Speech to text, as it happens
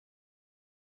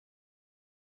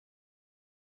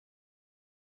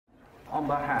On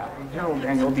behalf of General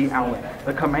Daniel B. Allen,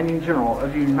 the Commanding General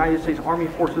of the United States Army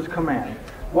Forces Command,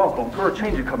 welcome to our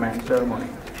Change of Command ceremony.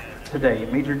 Today,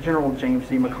 Major General James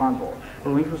C. McConville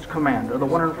relinquished command of the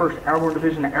 101st Airborne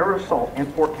Division Air Assault in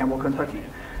Fort Campbell, Kentucky,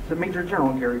 to Major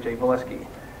General Gary J. Volesky.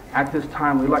 At this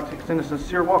time, we'd like to extend a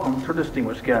sincere welcome to our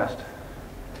distinguished guest,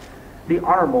 the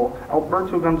Honorable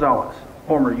Alberto Gonzalez,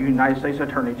 former United States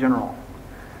Attorney General.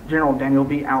 General Daniel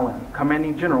B. Allen,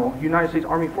 Commanding General, United States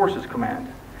Army Forces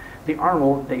Command. The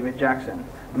Honorable David Jackson,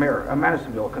 Mayor of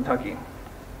Madisonville, Kentucky.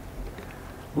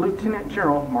 Lieutenant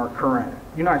General Mark Curran,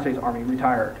 United States Army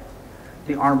retired.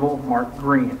 The Honorable Mark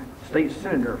Green, State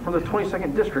Senator from the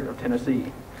 22nd District of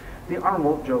Tennessee. The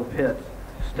Honorable Joe Pitts,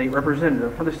 State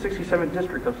Representative from the 67th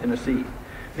District of Tennessee.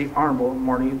 The Honorable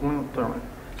Marty Luntherman,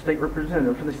 State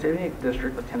Representative from the 78th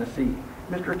District of Tennessee.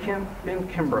 Mr. Ben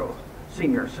Kimbrough,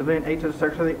 Senior Civilian Aide to the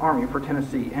Secretary of the Army for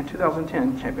Tennessee and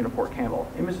 2010 Champion of Fort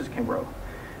Campbell, and Mrs. Kimbrough.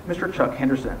 Mr. Chuck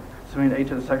Henderson, Civilian Aide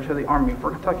to the Secretary of the Army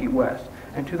for Kentucky West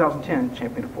and 2010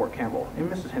 Champion of Fort Campbell, and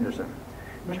Mrs. Henderson.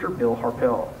 Mr. Bill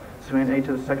Harpel, Civilian Aide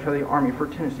to the Secretary of the Army for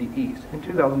Tennessee East and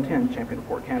 2010 Champion of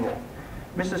Fort Campbell.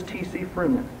 Mrs. T.C.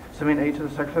 Freeman, Civilian Aide to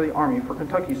the Secretary of the Army for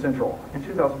Kentucky Central and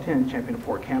 2010 Champion of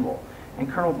Fort Campbell,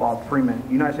 and Colonel Bob Freeman,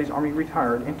 United States Army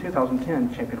retired in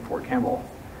 2010 Champion of Fort Campbell.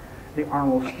 The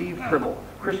Honorable Steve Tribble,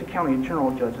 Christian County General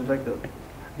Judge Executive.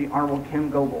 The Honorable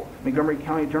Kim Goebel, Montgomery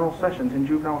County General Sessions and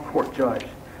Juvenile Court Judge.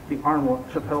 The Honorable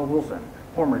Chappelle Wilson,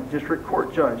 former District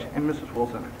Court Judge, and Mrs.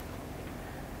 Wilson.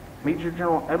 Major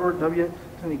General Edward W.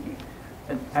 Tanicki,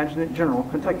 Adjutant General,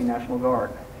 Kentucky National Guard.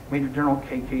 Major General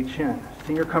K.K. Chin,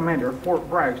 Senior Commander, Fort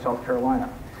Bragg, South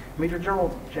Carolina. Major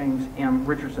General James M.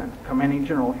 Richardson, Commanding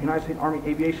General, United States Army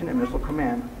Aviation and Missile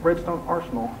Command, Redstone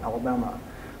Arsenal, Alabama.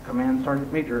 Command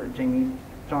Sergeant Major Jamie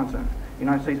Johnson,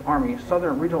 United States Army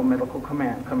Southern Regional Medical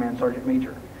Command, Command Sergeant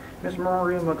Major. Ms.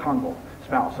 Maria McConville,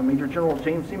 spouse of Major General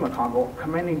James C. McConville,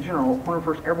 Commanding General,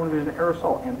 101st Airborne Division Air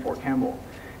Assault in Fort Campbell.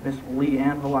 Ms. Lee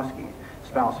Ann Volesky,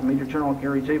 spouse of Major General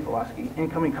Gary J. Volesky,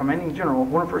 incoming Commanding General,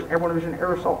 101st Airborne Division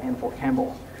Air Assault in Fort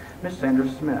Campbell. Ms. Sandra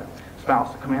Smith,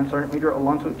 spouse of Command Sergeant Major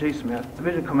Alonzo J. Smith,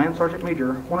 Division Command Sergeant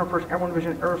Major, 101st Airborne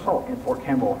Division Air Assault in Fort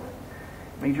Campbell.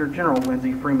 Major General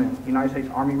Lindsey Freeman, United States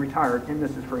Army retired, and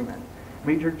Mrs. Freeman.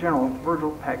 Major General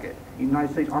Virgil Packett,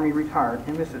 United States Army retired,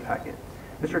 and Mrs. Packett.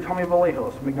 Mr. Tommy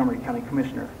Vallejos, Montgomery County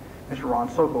Commissioner. Mr. Ron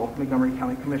Sokol, Montgomery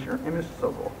County Commissioner, and Mrs.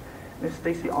 Sokol. Ms.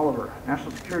 Stacy Oliver,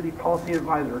 National Security Policy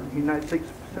Advisor, United States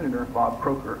Senator Bob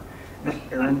Croker. Ms.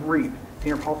 Erin Reeve,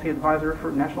 Senior Policy Advisor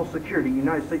for National Security,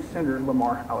 United States Senator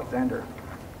Lamar Alexander.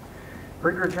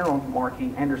 Brigadier General Mark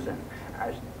E. Anderson,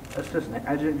 Assistant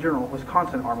Adjutant General,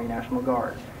 Wisconsin Army National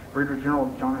Guard. Brigadier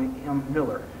General Johnny M.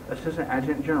 Miller, Assistant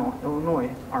Adjutant General,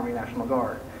 Illinois Army National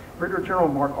Guard. Brigadier General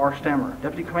Mark R. Stammer,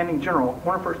 Deputy Commanding General,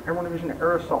 101st Airborne Division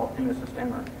Air Assault, and Mrs.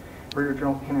 Stammer. Brigadier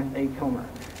General Kenneth A. Kilmer,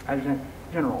 Adjutant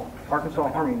General,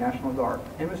 Arkansas Army National Guard,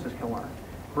 and Mrs. Kilmer.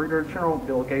 Brigadier General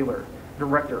Bill Gaylor,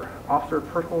 Director, Officer of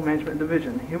Personnel Management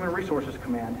Division, Human Resources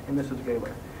Command, and Mrs.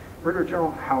 Gaylor. Brigadier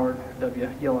General Howard W.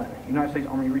 Yellen, United States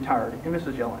Army retired, and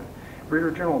Mrs. Yellen.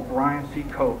 Brigadier General Brian C.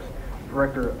 Copes,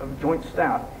 Director of Joint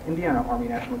Staff, Indiana Army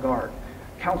National Guard.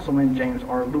 Councilman James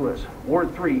R. Lewis,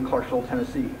 Ward 3, Clarksville,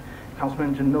 Tennessee.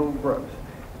 Councilman Janelle Grubbs,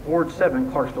 Ward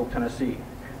 7, Clarksville, Tennessee.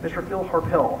 Mr. Phil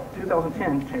Harpel,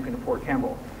 2010 Champion of Fort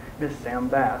Campbell. Ms. Sam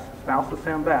Bass, spouse of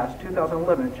Sam Bass,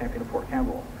 2011 Champion of Fort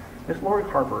Campbell. Ms. Lori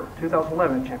Harper,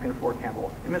 2011 Champion of Fort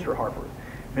Campbell, and Mr. Harper.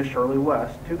 Ms. Shirley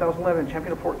West, 2011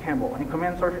 Champion of Fort Campbell, and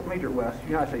Command Sergeant Major West,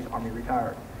 United States Army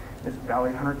retired. Ms.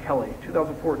 Valerie Hunter Kelly,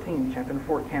 2014 Champion of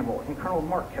Fort Campbell, and Colonel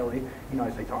Mark Kelly,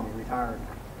 United States Army retired.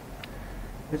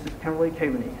 Mrs. Kimberly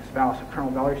Caveney, spouse of Colonel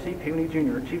Valerie C. Caveney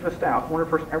Jr., Chief of Staff,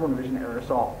 101st Airborne Division Air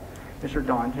Assault. Mr.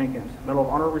 Don Jenkins, Medal of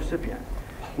Honor recipient.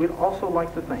 We'd also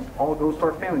like to thank all Gold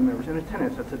Star family members in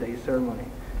attendance at today's ceremony.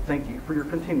 Thank you for your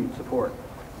continued support.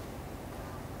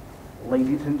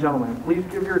 Ladies and gentlemen, please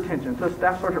give your attention to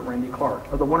Staff Sergeant Randy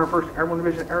Clark of the 101st Airborne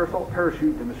Division Air Assault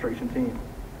Parachute Demonstration Team.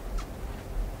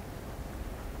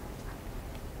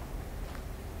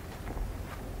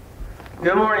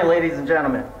 Good morning, ladies and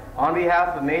gentlemen. On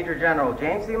behalf of Major General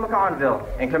James C. McConville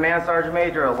and Command Sergeant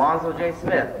Major Alonzo J.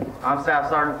 Smith, I'm Staff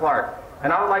Sergeant Clark,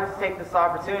 and I would like to take this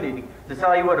opportunity to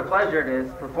tell you what a pleasure it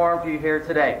is to perform for you here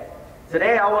today.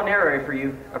 Today I will narrate for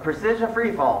you a precision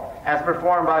freefall as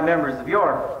performed by members of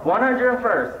your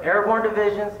 101st Airborne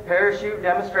Division's Parachute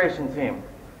Demonstration Team.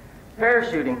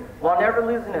 Parachuting, while never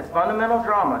losing its fundamental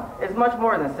drama, is much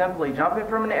more than simply jumping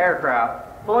from an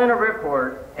aircraft, pulling a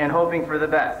ripcord, and hoping for the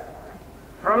best.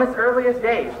 From its earliest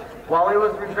days, while it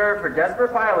was reserved for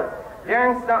desperate pilots,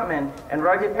 daring stuntmen, and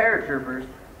rugged paratroopers,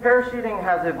 parachuting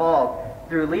has evolved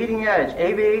through leading-edge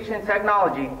aviation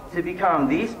technology to become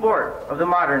the sport of the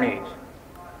modern age.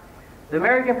 The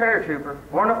American paratrooper,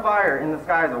 born of fire in the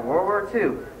skies of World War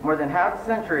II more than half a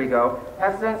century ago,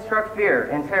 has since struck fear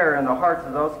and terror in the hearts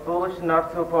of those foolish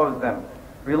enough to oppose them.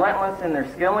 Relentless in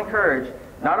their skill and courage,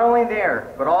 not only in the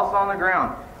air, but also on the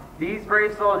ground, these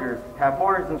brave soldiers have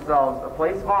forged themselves a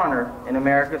place of honor in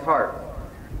America's heart.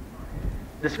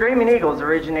 The Screaming Eagles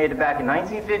originated back in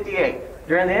 1958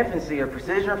 during the infancy of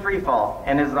precision freefall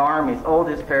and is the Army's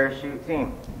oldest parachute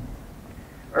team.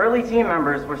 Early team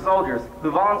members were soldiers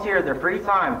who volunteered their free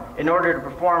time in order to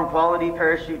perform quality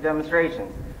parachute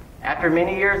demonstrations. After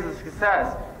many years of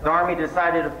success, the Army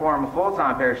decided to form a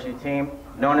full-time parachute team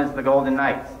known as the Golden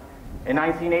Knights. In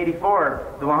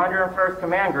 1984, the 101st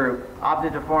Command Group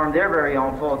opted to form their very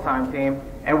own full-time team,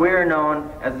 and we are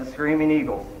known as the Screaming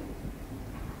Eagles.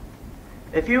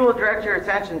 If you will direct your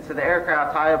attention to the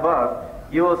aircraft high above,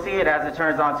 you will see it as it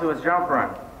turns onto its jump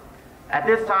run. At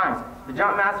this time, the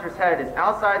jump master's head is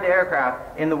outside the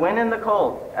aircraft in the wind and the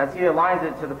cold as he aligns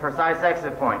it to the precise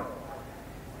exit point.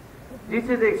 Due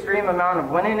to the extreme amount of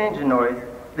wind and engine noise,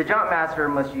 the jump master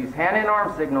must use hand and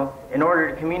arm signals in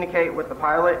order to communicate with the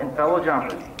pilot and fellow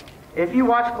jumpers. If you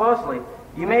watch closely,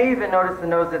 you may even notice the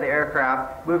nose of the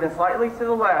aircraft moving slightly to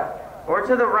the left or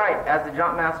to the right as the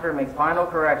jump master makes final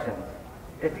corrections.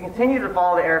 If you continue to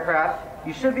follow the aircraft,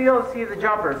 you should be able to see the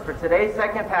jumpers for today's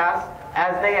second pass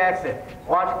as they exit.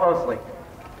 Watch closely.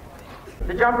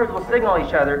 The jumpers will signal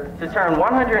each other to turn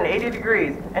 180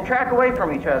 degrees and track away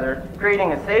from each other,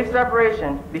 creating a safe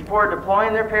separation before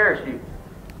deploying their parachutes.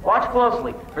 Watch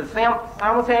closely for the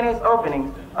simultaneous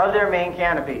opening of their main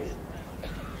canopies.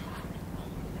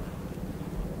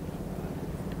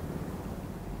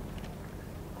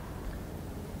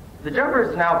 The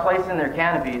jumpers are now placed in their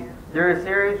canopies through a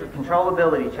series of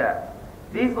controllability checks.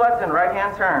 These left and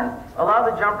right-hand turns allow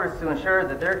the jumpers to ensure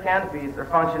that their canopies are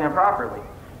functioning properly.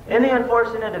 In the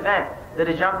unfortunate event that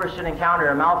a jumper should encounter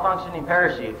a malfunctioning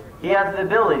parachute, he has the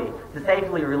ability to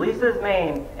safely release his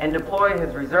main and deploy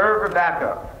his reserve or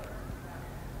backup.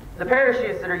 The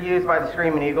parachutes that are used by the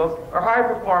Screaming Eagles are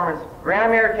high-performance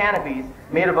ram air canopies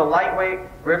made of a lightweight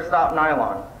ripstop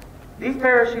nylon. These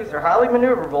parachutes are highly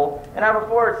maneuverable and have a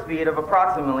forward speed of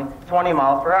approximately 20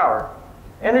 miles per hour.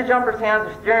 In the jumper's hands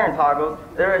are steering toggles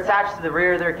that are attached to the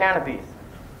rear of their canopies.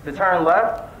 To turn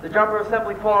left, the jumper will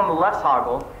simply pull on the left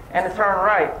toggle, and to turn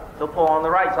right, they'll pull on the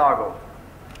right toggle.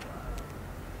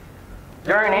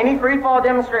 During any freefall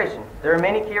demonstration, there are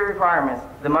many key requirements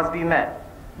that must be met.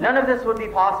 None of this would be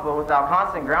possible without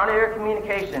constant ground-air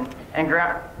communication and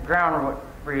ground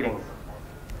readings.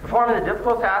 Performing the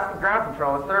difficult task of ground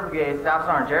control is 3rd Brigade Staff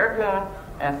Sergeant Jared Kuhn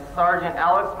and Sergeant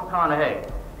Alex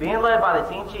McConville, being led by the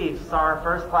Team Chief, Sergeant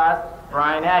First Class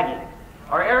Brian Aggie.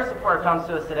 Our air support comes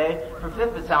to us today from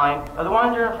 5th Battalion of the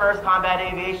 101st Combat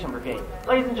Aviation Brigade.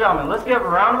 Ladies and gentlemen, let's give a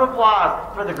round of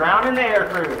applause for the ground and the air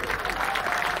crews.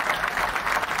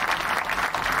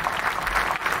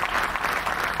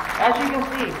 As you can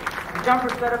see, the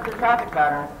jumpers set up their traffic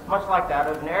pattern much like that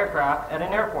of an aircraft at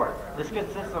an airport. This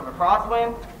consists of a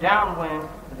crosswind, downwind,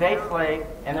 the base leg,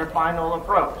 and their final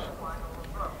approach.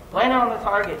 Landing on the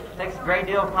target takes a great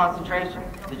deal of concentration.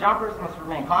 The jumpers must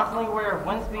remain constantly aware of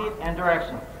wind speed and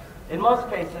direction. In most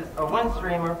cases, a wind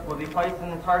streamer will be placed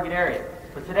in the target area.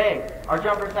 But today, our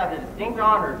jumpers have the distinct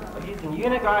honor of using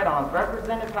unit guidons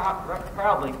represented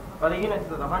proudly by the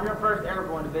units of the 101st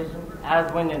Airborne Division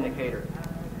as wind indicators.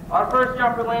 Our first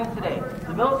jumper landed today,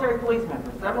 the military policeman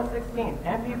from 716th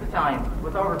MP Battalion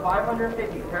with over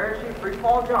 550 parachute free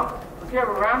fall jumps. Let's give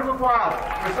a round of applause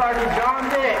for Sergeant John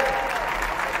Dick.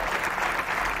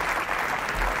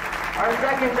 Our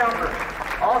second jumper,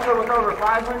 also with over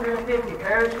 550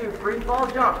 parachute free fall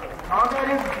jumps, combat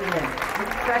infantryman, with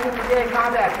the 2nd Brigade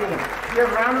Combat Team. Let's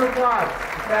give a round of applause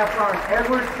to Staff Sergeant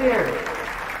Edward Sears.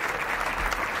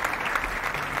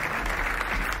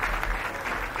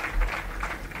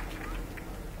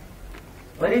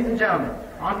 Ladies and gentlemen,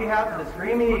 on behalf of the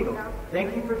Screaming Eagles,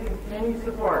 thank you for the continued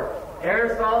support. Air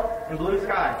Assault and Blue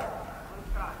Sky.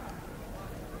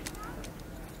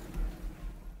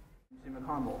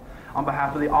 McConville, on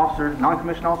behalf of the officers,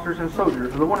 non-commissioned officers, and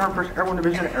soldiers of the 101st Airborne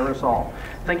Division Air Assault,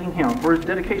 thanking him for his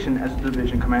dedication as the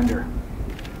division commander.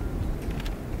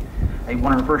 A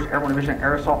 101st Airborne Division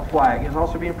Air Assault flag is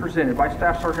also being presented by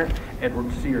Staff Sergeant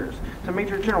Edward Sears to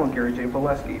Major General Gary J.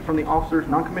 Volesky from the officers,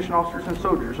 non-commissioned officers, and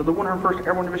soldiers of the 101st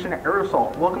Airborne Division Air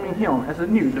Assault, welcoming him as the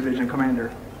new division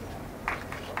commander.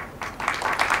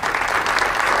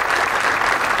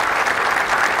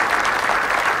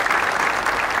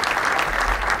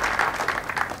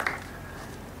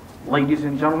 Ladies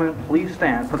and gentlemen, please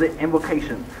stand for the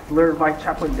invocation delivered by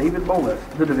Chaplain David Bolus,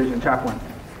 the Division Chaplain.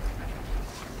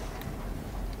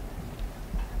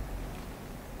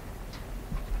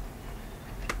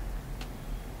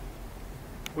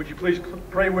 Would you please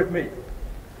pray with me?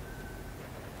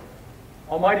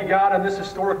 Almighty God, on this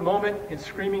historic moment in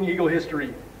Screaming Eagle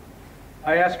history,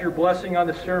 I ask your blessing on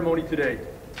the ceremony today.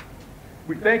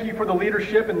 We thank you for the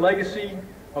leadership and legacy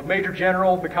of Major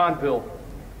General McConville.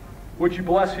 Would you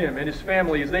bless him and his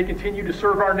family as they continue to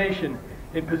serve our nation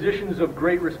in positions of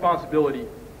great responsibility.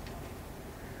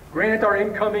 Grant our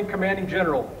incoming Commanding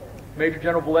General, Major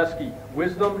General Volesky,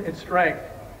 wisdom and strength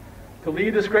to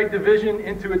lead this great division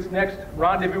into its next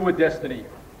rendezvous with destiny.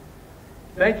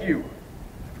 Thank you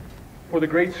for the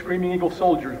great Screaming Eagle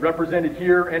soldiers represented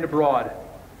here and abroad.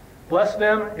 Bless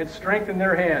them and strengthen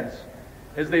their hands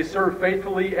as they serve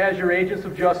faithfully as your agents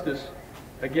of justice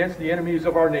against the enemies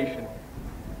of our nation.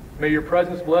 May your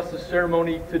presence bless the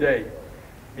ceremony today.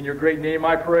 In your great name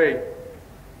I pray.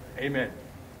 Amen.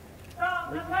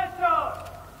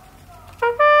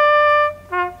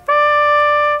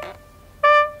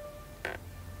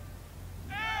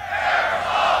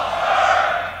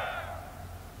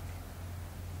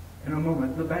 In a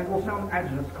moment, the band will sound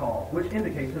adjutant's call, which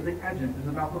indicates that the adjutant is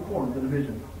about to form the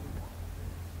division.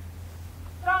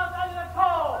 Sound adjutant's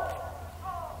call!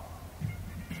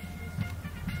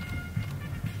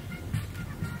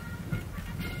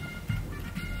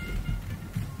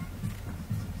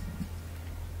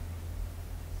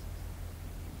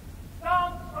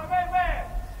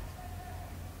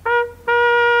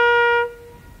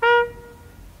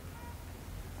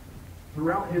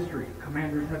 Throughout history,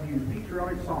 commanders have used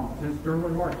patriotic songs and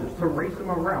sterling marches to race them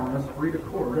around as free to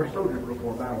corps their soldiers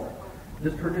before battle.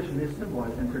 This tradition is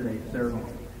symbolized in today's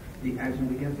ceremony. The adjutant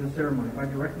begins the ceremony by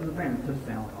directing the band to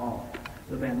sound off.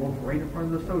 The band will parade in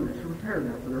front of the soldiers to prepare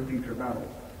them for their future battles.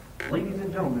 Ladies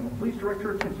and gentlemen, please direct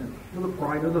your attention to the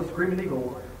pride of the Screaming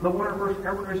Eagle, the 101st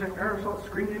Airborne Division Air Assault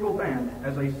Screaming Eagle Band,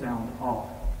 as they sound off.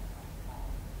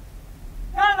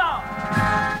 Sound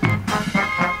off!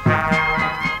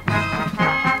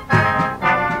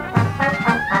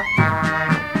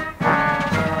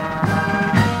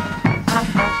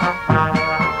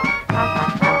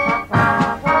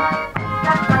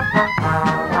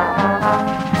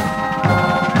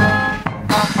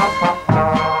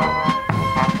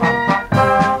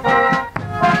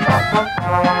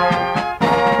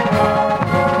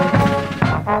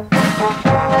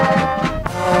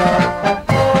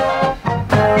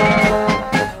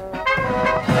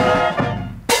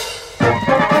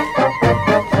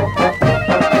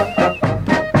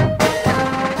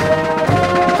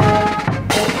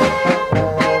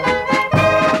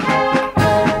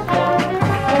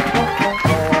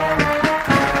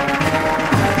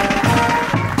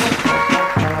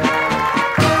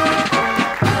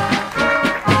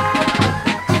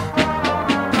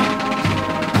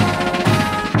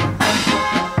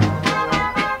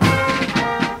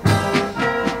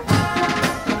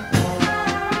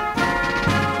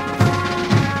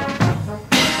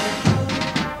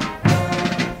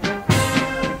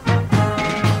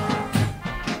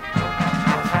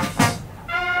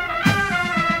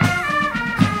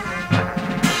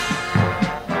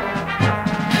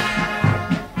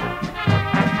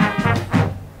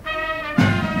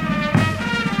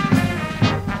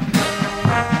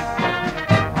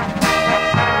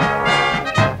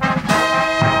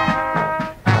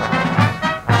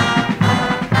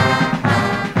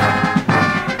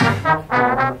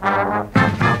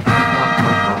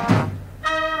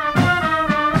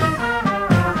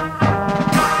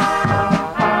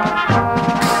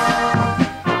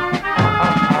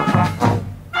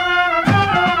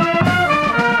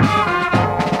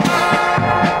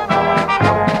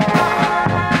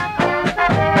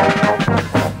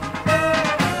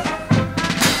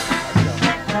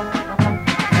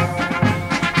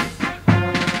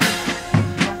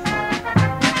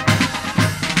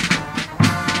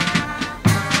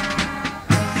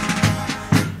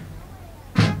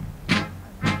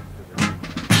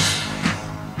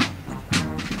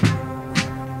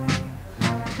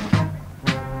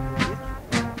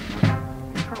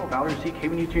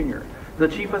 Jr., the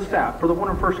Chief of Staff for the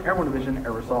 101st Airborne Division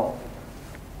Air Assault.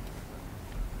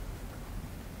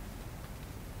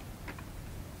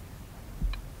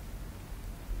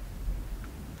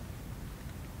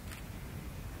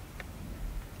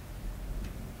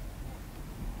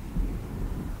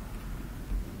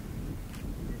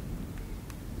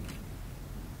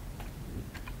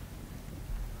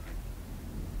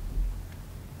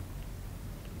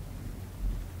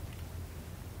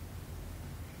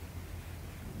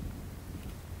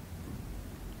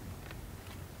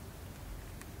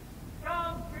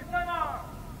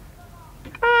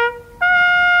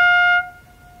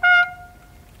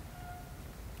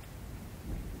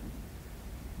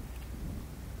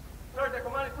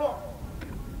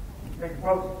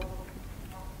 Well,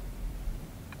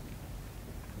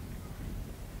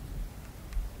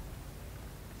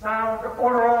 Sound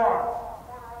order arms.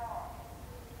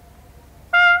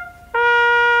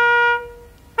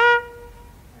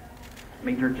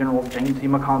 Major General James C.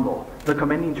 McConville, the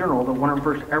commanding general of the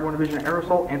 101st Airborne Division Air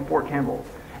Assault and Fort Campbell,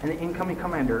 and the incoming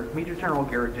commander, Major General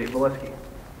Garrett J. Volesky.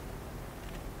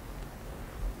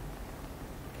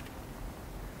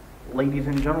 Ladies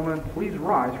and gentlemen, please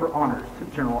rise for honors to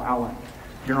General Allen.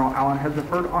 General Allen has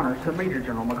deferred honors to Major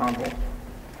General McConville.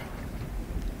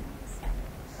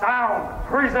 Sound.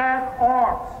 Present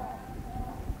arms.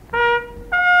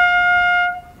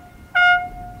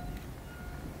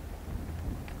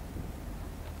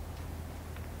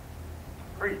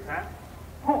 Present.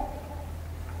 Halt.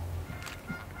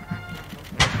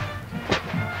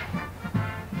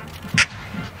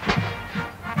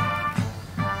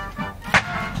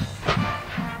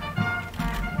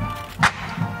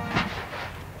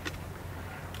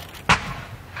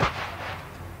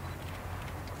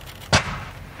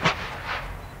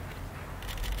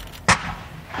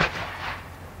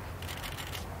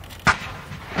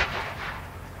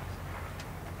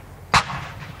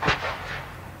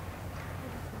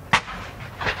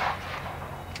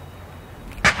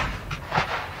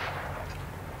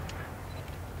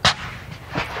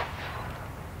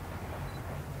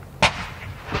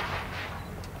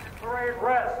 Parade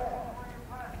rest.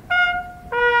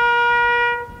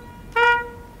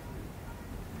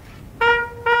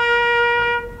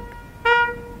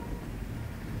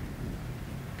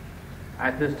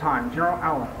 At this time, General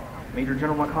Allen, Major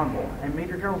General McConville, and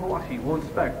Major General Volesky will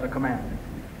inspect the command.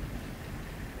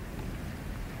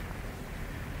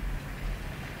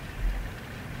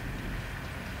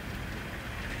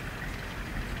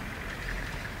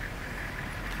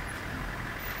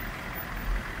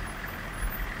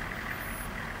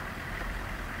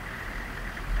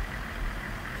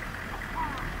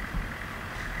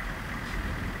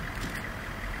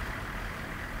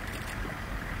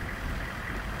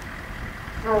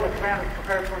 Sir, the command is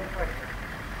prepared for inspection.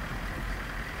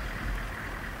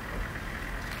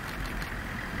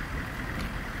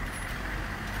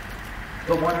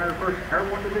 The 101st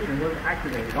Airborne Division was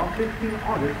activated on 15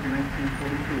 August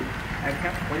 1942 at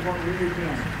Camp Airborne,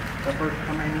 Louisiana. The first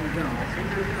commanding general,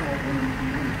 Major General William C.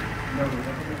 Lee, noted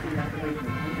that the reactivation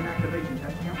and inactivations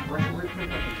at Camp Breckenridge,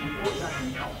 Kentucky, and Fort Jackson,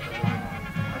 South Carolina.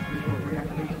 Our official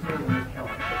reactivation ceremony was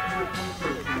held on September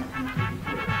 21st,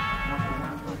 1956. Marked the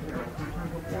 101st Air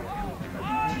returned to Fort Campbell,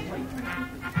 Kentucky in late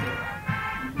 1954.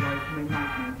 In July 29,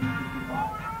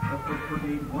 1955, the 1st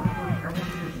Brigade 101st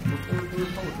Airborne Division reported to the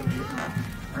Republic of Vietnam,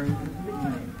 earning its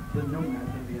nickname, the Nomad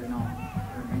of Vietnam.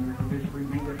 The remainder of the division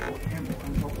remained at Fort Campbell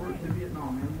until orders to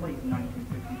Vietnam in late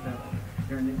 1967.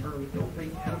 During the early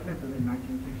ill-fated offensive in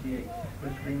 1968, the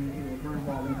Screaming Eagles were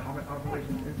involved in combat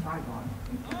operations in Saigon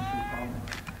and Quang Tri Province.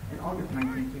 In August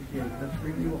 1968, the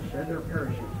Screaming Eagles shed their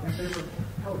parachutes in favor of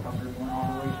helicopters on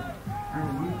operation,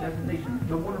 earning the new designation,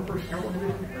 the 101st Airborne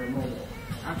Division Air Mobile.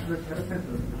 After the Tet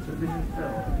Offensive, the division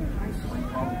fell into Quang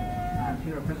Province and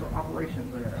continued offensive operations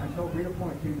there until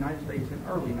redeployed to the United States in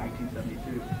early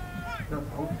 1972. The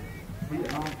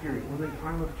post-Vietnam period was a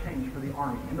time of change for the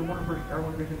Army and the 101st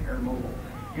Airborne Division Air Mobile.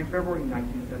 In February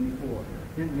 1974,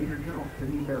 then Major General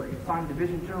Sidney Berry signed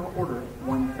Division General Order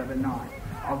 179,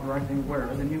 authorizing wear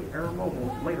of the new Air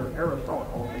Mobile's later Air Assault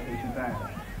qualification badge.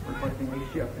 Requesting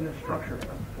a shift in the structure of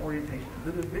orientation,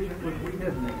 the division was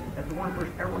redesignated as the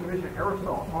 101st Airborne Division Air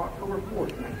Assault on October 4,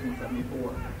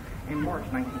 1974. In March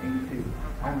 1982,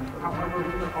 however,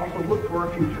 we must also look to our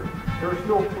future. There are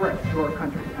still threats to our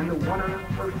country, and the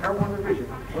 101st Airborne Division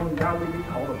will undoubtedly be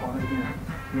called upon again.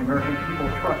 The American people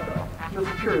trust us to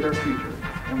secure their future,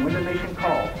 and when the nation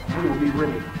calls, we will be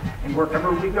ready. And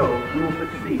wherever we go, we will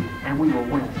succeed, and we will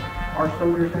win. Our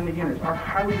soldiers and the units are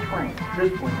highly trained,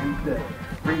 disciplined, and fit,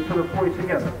 ready to deploy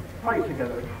together, fight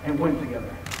together, and win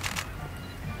together.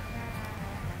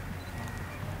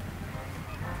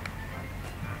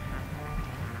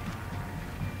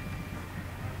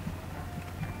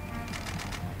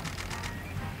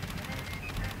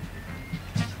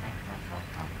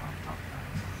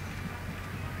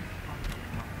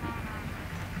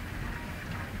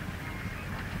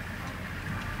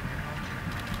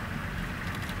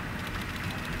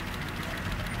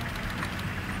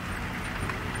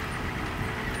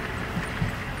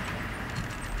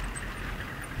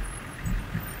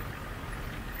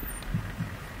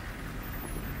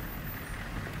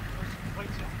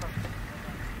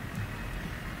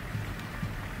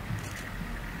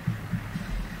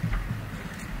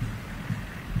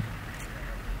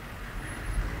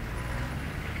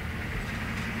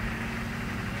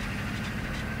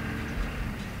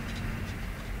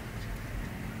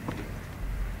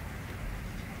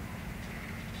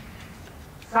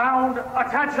 Sound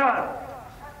attention!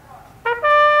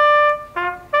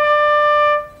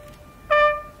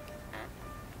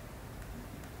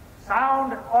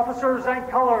 Sound officers and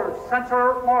colors,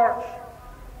 center march.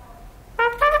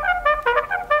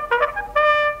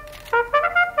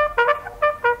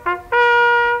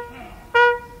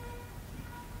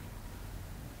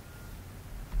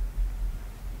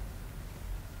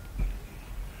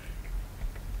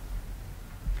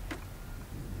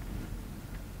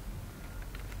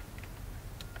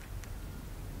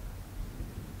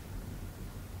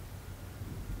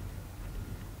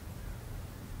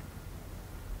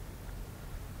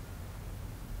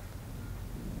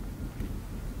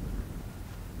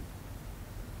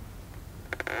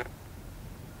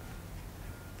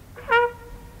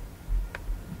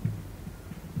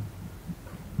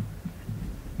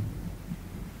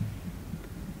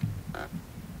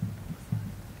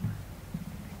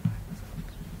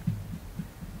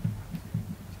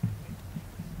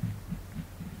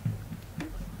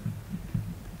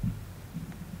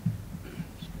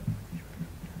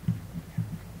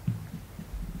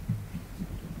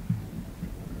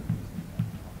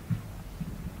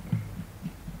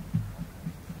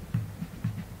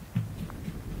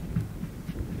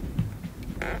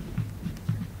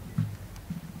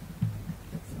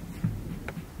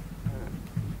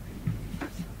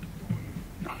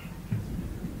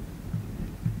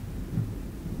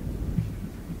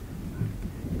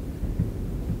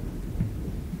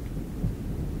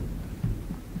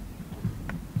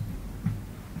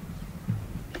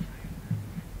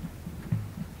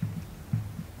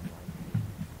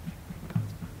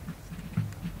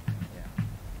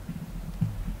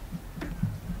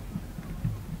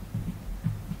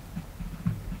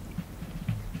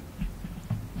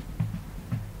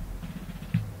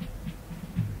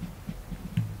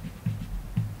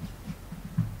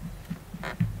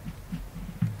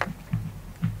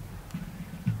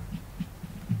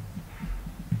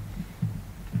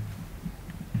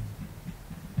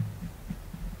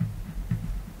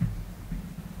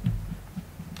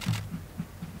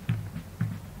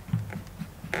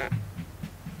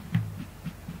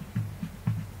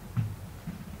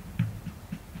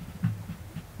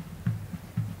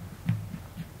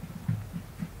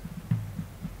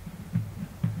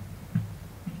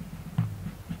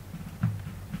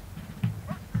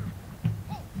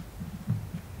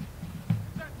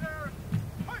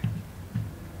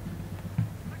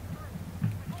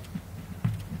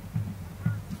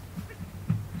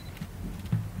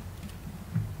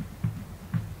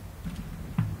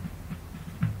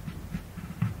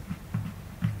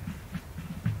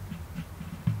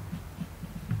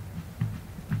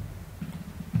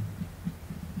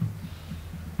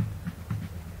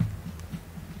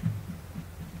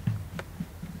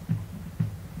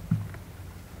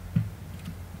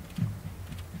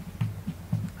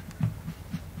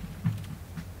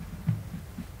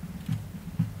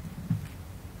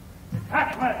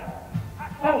 Attachment!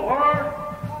 Forward!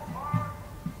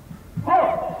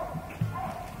 Forward!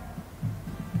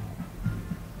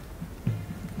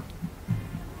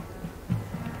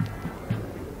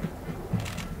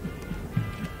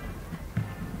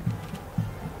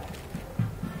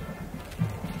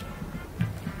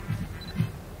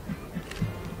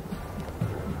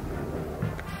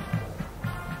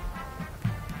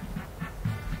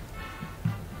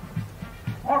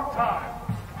 Mark time!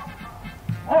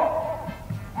 Mark!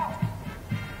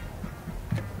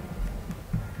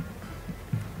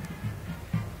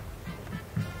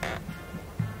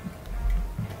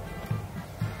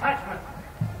 Attachment!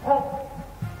 Halt!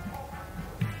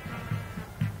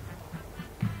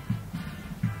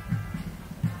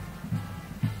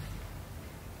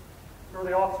 Sure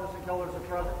the officers and killers are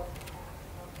present.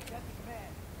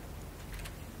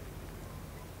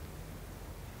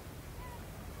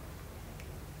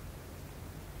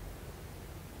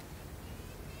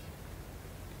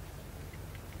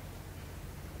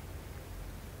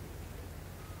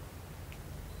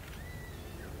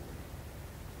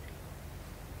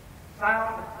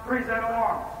 Sound, present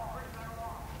arms.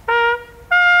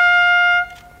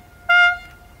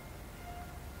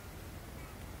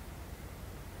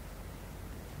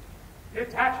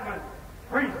 Detachment,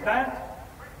 present.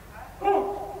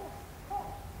 Move.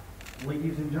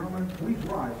 Ladies and gentlemen, please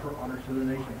rise for honors to the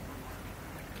nation.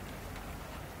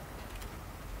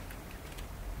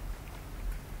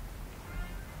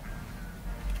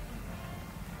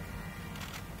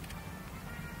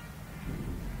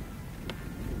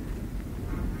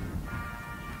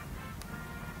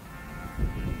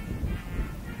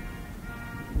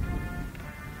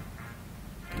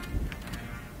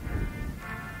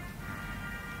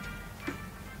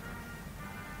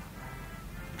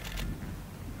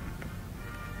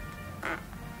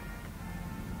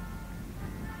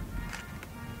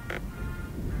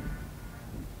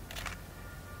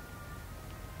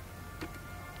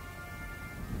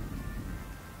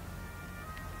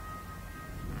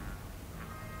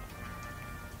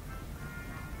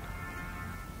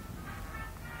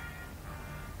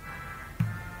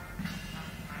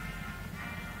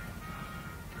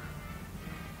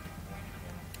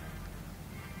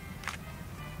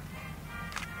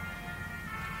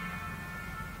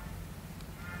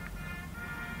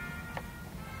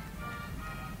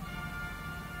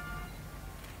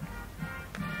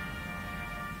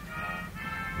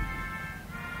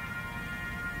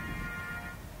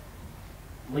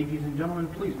 Ladies and gentlemen,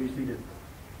 please be seated.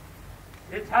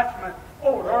 Detachment,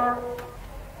 order,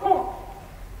 move.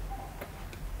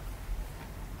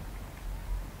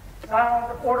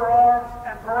 Sound, order arms,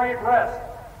 and parade rest.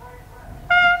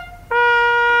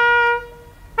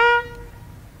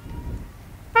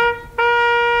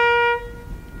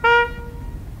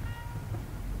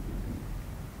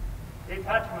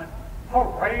 Detachment,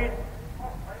 parade,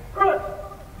 good.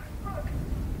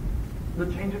 The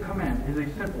change of command is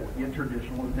a simple yet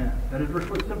traditional event that is rich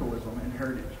with symbolism and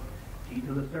heritage. Key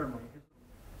to the ceremony is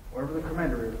wherever the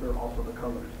commander is, there are also the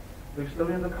colors. The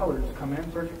custodian of the colors is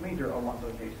Command Sergeant Major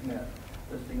Alonzo J. Smith,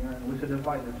 the senior and enlisted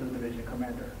advisor to the division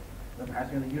commander. The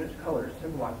passing of the unit's colors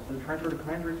symbolizes the transfer of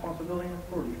command responsibility and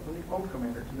authority from the old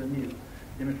commander to the new,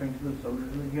 demonstrating to the soldiers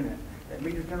of the unit that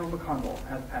Major General McConville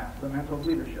has passed the mantle of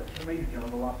leadership to Major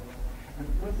General Volesky, and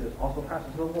with this also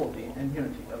passes the loyalty and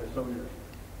unity of his soldiers.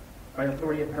 By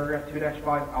authority of paragraph 2-5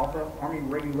 Alpha Army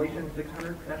Regulation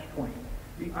 600-20,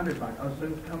 the undersigned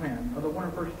assumes command of the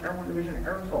 101st Airborne Division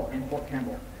Air Assault in Fort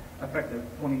Campbell, effective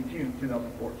 20 June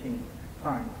 2014.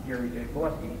 Signed, Gary J.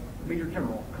 Volesky, Major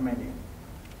General Commanding.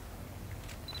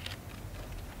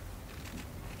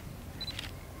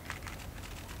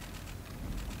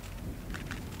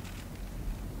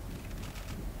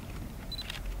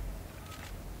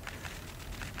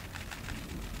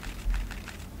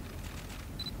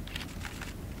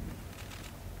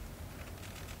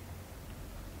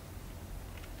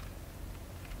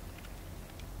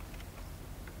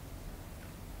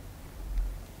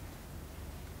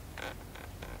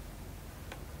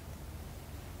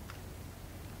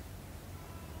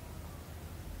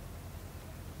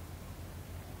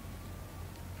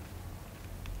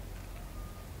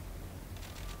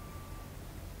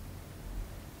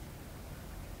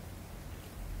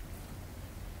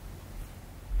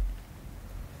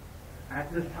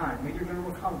 At this time, Major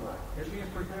General McConville is being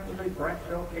presented with a brass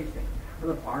shell casing for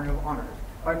the firing of honors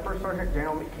by First Sergeant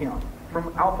Daniel McKeon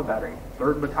from Alpha Battery,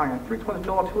 3rd Battalion, 320th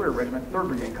Field Artillery Regiment, 3rd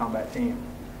Brigade Combat Team.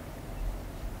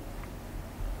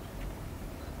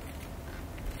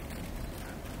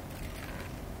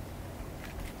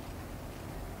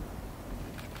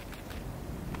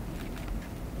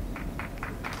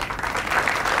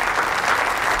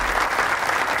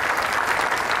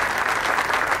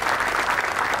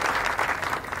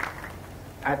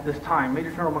 At this time,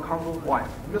 Major General McConville's wife,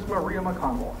 Miss Maria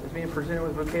McConville, is being presented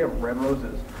with a bouquet of red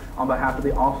roses on behalf of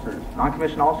the officers,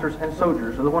 non-commissioned officers, and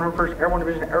soldiers of the 101st Airborne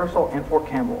Division Air Assault in Fort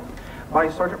Campbell by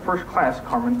Sergeant First Class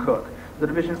Carmen Cook, the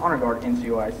Division Honor Guard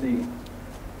NCOIC.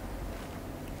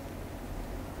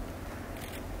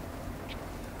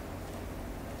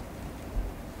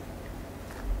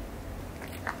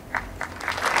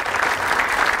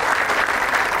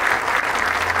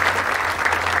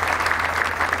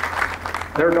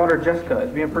 Their daughter Jessica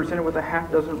is being presented with a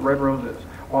half dozen red roses,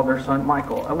 while their son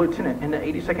Michael, a lieutenant in the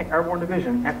 82nd Airborne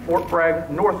Division at Fort Bragg,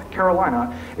 North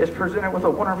Carolina, is presented with a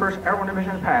 101st Airborne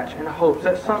Division patch in hopes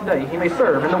that someday he may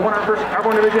serve in the 101st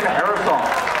Airborne Division Air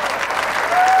Assault.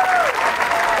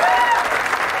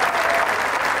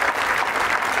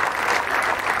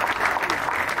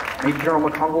 Major General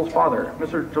McConville's father,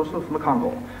 Mr. Joseph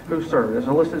McConville, who served as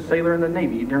an enlisted sailor in the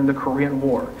Navy during the Korean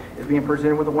War, is being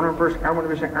presented with a 101st Airborne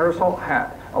Division Air Assault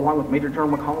hat, along with Major General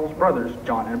McConville's brothers,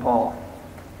 John and Paul.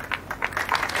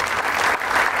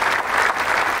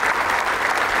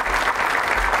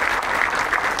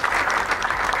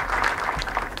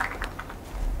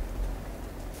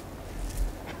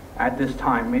 At this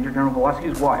time, Major General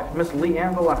Volesky's wife, Miss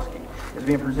Leanne Volesky, is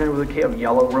being presented with a bouquet of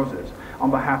yellow roses on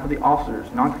behalf of the officers,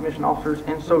 non-commissioned officers,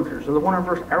 and soldiers of the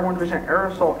 101st Airborne Division Air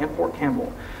Assault in Fort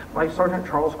Campbell by Sergeant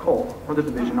Charles Cole from the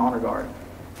Division Honor Guard.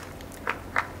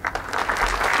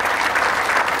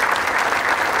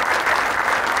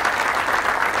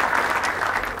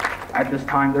 At this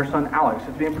time, their son Alex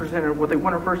is being presented with a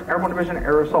 101st Airborne Division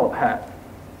Air Assault hat.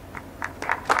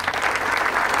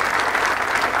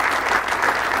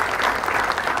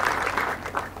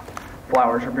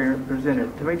 Flowers are being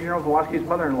presented to Major General Volesky's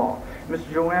mother-in-law, Miss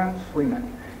Joanne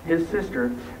Sleeman, his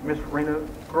sister, Miss Raina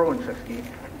Growinczewski,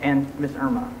 and Miss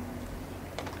Irma.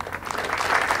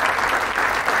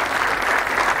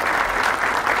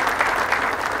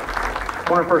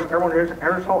 One of the first Airborne Division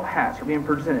Air Assault hats are being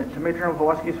presented to Major General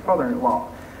Volesky's father-in-law,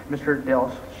 Mr.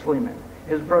 Dale Sleeman,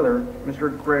 his brother,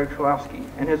 Mr. Greg Schlowski,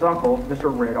 and his uncle,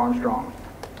 Mr. Red Armstrong.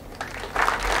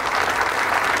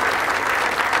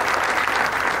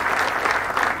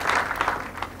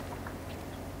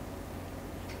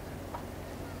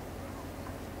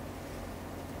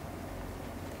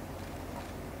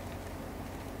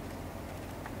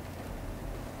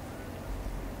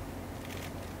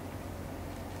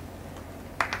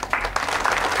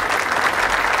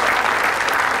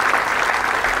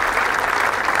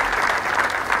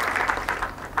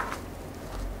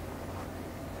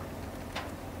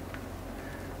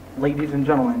 Ladies and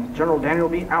gentlemen, General Daniel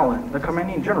B. Allen, the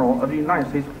Commanding General of the United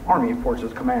States Army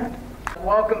Forces Command.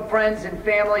 Welcome, friends and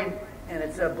family, and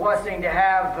it's a blessing to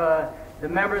have the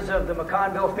members of the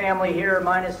McConville family here,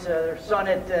 minus their son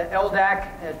at LDAC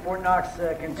at Fort Knox,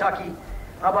 Kentucky.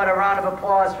 How about a round of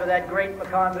applause for that great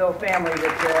McConville family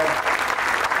that's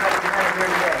represented here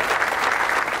today.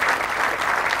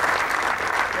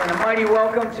 And a mighty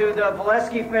welcome to the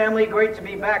Volesky family. Great to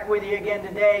be back with you again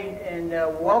today, and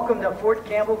welcome to Fort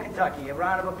Campbell, Kentucky. A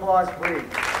round of applause, please.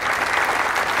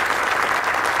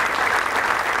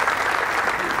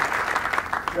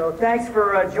 So thanks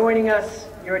for joining us.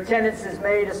 Your attendance has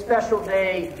made a special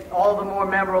day all the more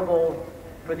memorable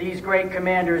for these great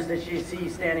commanders that you see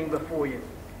standing before you.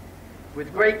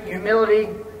 With great humility,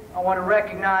 I want to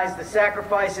recognize the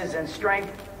sacrifices and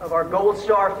strength of our Gold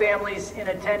Star families in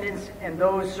attendance and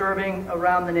those serving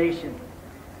around the nation.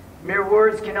 Mere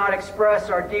words cannot express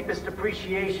our deepest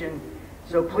appreciation,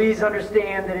 so please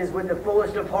understand that it is with the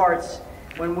fullest of hearts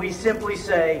when we simply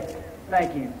say,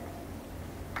 thank you.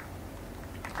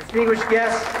 Distinguished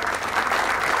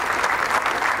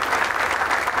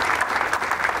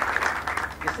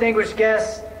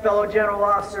guests, fellow general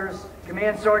officers,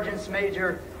 command sergeants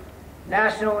major,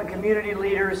 national and community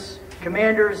leaders,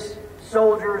 commanders,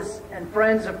 soldiers, and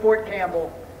friends of Fort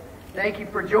Campbell, thank you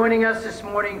for joining us this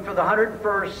morning for the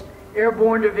 101st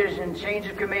Airborne Division Change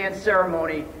of Command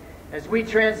ceremony as we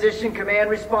transition command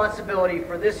responsibility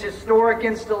for this historic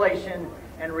installation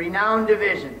and renowned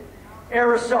division,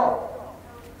 Air Assault.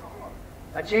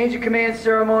 A change of command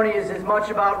ceremony is as much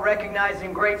about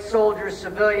recognizing great soldiers,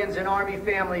 civilians, and Army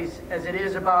families as it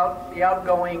is about the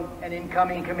outgoing and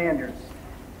incoming commanders.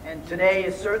 And today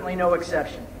is certainly no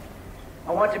exception.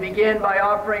 I want to begin by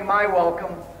offering my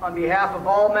welcome on behalf of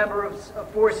all members of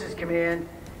Forces Command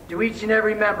to each and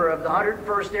every member of the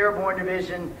 101st Airborne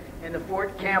Division in the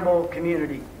Fort Campbell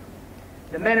community.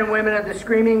 The men and women of the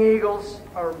Screaming Eagles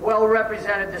are well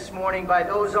represented this morning by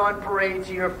those on parade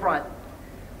to your front.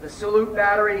 The salute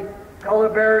battery, color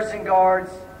bearers and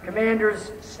guards,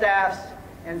 commanders, staffs,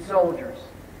 and soldiers.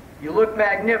 You look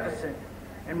magnificent,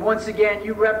 and once again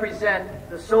you represent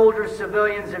the soldiers,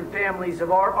 civilians, and families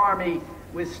of our Army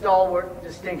with stalwart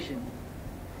distinction.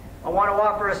 I want to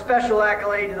offer a special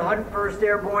accolade to the 101st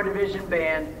Airborne Division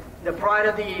Band, the Pride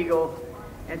of the Eagle,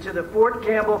 and to the Fort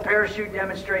Campbell Parachute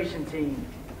Demonstration Team.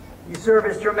 You serve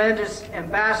as tremendous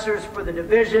ambassadors for the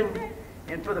division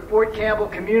and for the Fort Campbell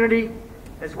community,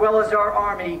 as well as our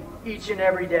Army, each and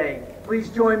every day. Please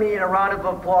join me in a round of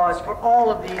applause for all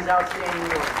of these outstanding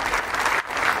works.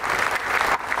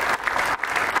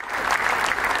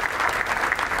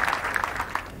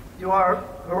 To our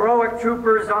heroic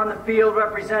troopers on the field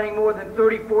representing more than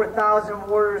 34,000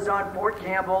 warriors on Fort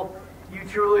Campbell, you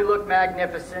truly look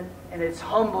magnificent, and it's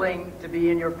humbling to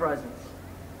be in your presence.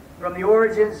 From the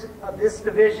origins of this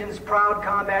division's proud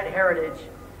combat heritage,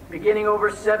 beginning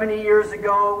over 70 years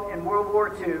ago in World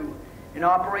War II, in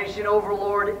Operation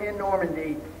Overlord in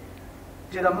Normandy,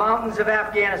 to the mountains of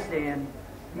Afghanistan,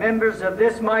 members of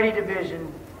this mighty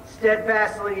division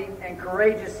steadfastly and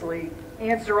courageously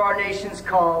answer our nation's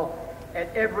call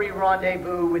at every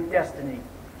rendezvous with destiny.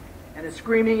 And the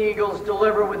Screaming Eagles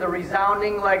deliver with a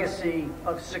resounding legacy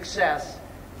of success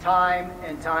time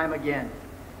and time again.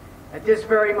 At this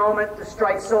very moment, the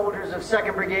strike soldiers of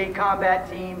 2nd Brigade Combat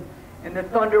Team and the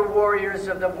Thunder Warriors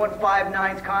of the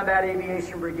 159th Combat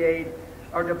Aviation Brigade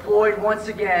are deployed once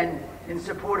again in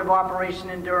support of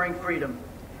Operation Enduring Freedom.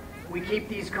 We keep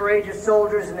these courageous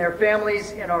soldiers and their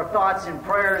families in our thoughts and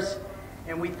prayers,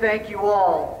 and we thank you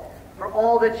all for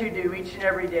all that you do each and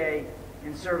every day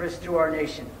in service to our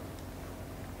nation.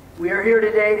 We are here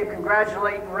today to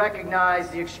congratulate and recognize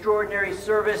the extraordinary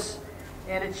service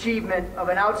and achievement of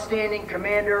an outstanding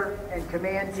commander and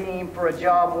command team for a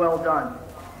job well done,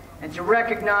 and to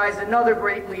recognize another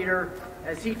great leader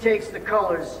as he takes the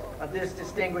colors of this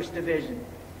distinguished division.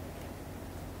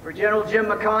 For General Jim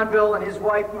McConville and his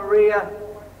wife Maria,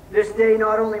 this day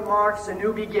not only marks a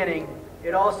new beginning,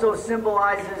 it also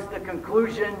symbolizes the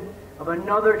conclusion of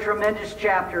another tremendous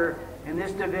chapter in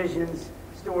this division's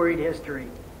storied history.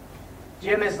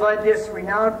 Jim has led this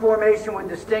renowned formation with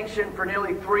distinction for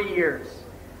nearly 3 years,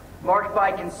 marked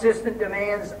by consistent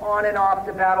demands on and off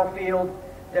the battlefield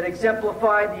that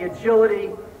exemplified the agility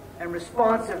and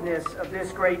responsiveness of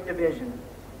this great division.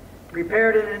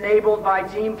 Prepared and enabled by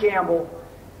Team Campbell,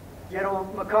 General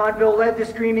McConville led the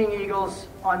Screaming Eagles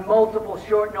on multiple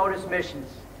short-notice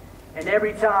missions, and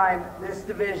every time this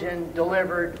division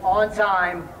delivered on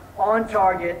time, on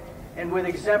target, and with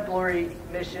exemplary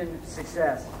mission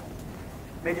success.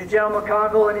 Major General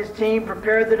McConville and his team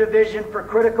prepared the division for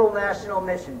critical national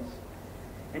missions,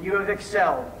 and you have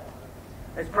excelled.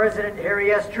 As President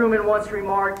Harry S. Truman once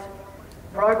remarked,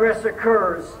 progress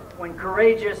occurs when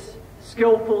courageous,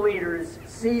 skillful leaders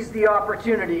seize the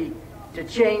opportunity to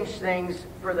change things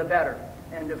for the better.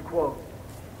 End of quote.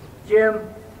 Jim,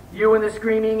 you and the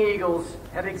Screaming Eagles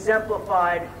have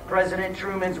exemplified President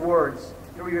Truman's words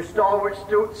through your stalwart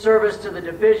service to the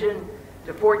division,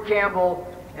 to Fort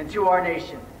Campbell, and to our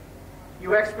nation.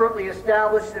 You expertly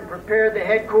established and prepared the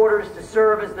headquarters to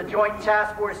serve as the Joint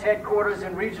Task Force headquarters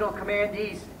and Regional Command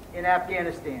East in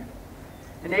Afghanistan,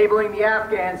 enabling the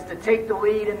Afghans to take the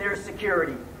lead in their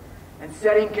security and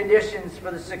setting conditions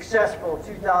for the successful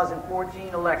 2014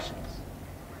 elections.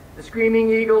 The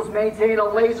Screaming Eagles maintain a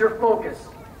laser focus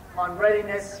on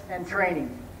readiness and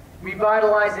training,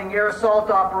 revitalizing air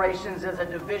assault operations as a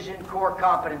division core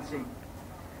competency.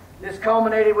 This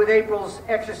culminated with April's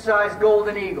Exercise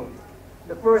Golden Eagle,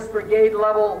 the first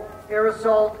brigade-level air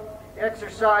assault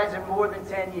exercise in more than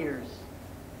 10 years.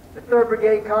 The 3rd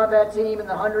Brigade Combat Team and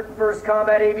the 101st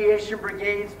Combat Aviation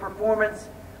Brigade's performance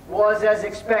was, as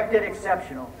expected,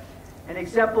 exceptional and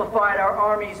exemplified our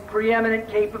Army's preeminent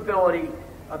capability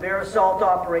of air assault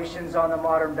operations on the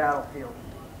modern battlefield.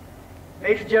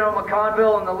 Major General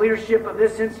McConville and the leadership of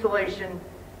this installation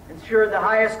ensured the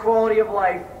highest quality of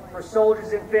life for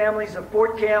soldiers and families of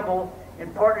Fort Campbell in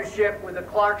partnership with the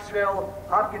Clarksville,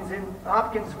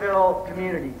 Hopkinsville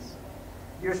communities.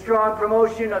 Your strong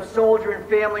promotion of soldier and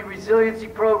family resiliency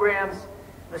programs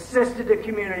assisted the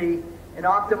community in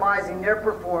optimizing their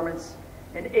performance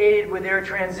and aided with their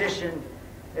transition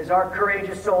as our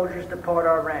courageous soldiers depart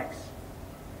our ranks.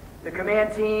 The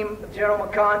command team of General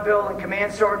McConville and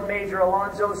Command Sergeant Major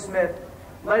Alonzo Smith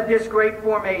led this great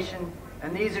formation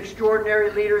and these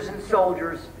extraordinary leaders and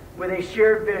soldiers with a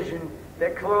shared vision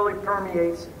that clearly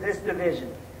permeates this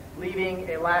division, leaving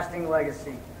a lasting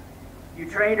legacy. You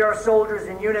trained our soldiers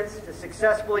and units to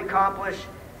successfully accomplish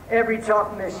every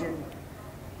tough mission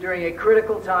during a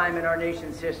critical time in our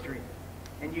nation's history.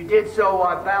 And you did so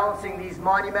while balancing these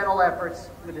monumental efforts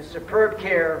with the superb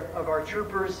care of our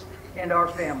troopers and our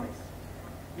families.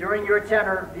 During your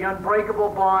tenure, the unbreakable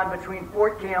bond between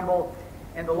Fort Campbell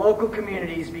and the local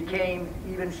communities became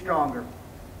even stronger.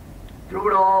 Through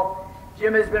it all,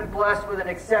 Jim has been blessed with an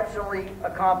exceptionally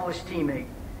accomplished teammate.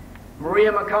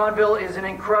 Maria McConville is an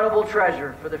incredible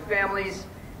treasure for the families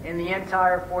and the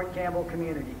entire Fort Campbell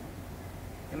community.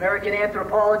 American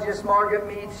anthropologist Margaret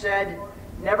Mead said,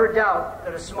 "Never doubt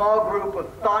that a small group of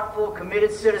thoughtful,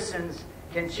 committed citizens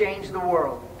can change the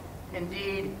world.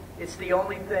 Indeed, it's the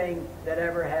only thing that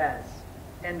ever has."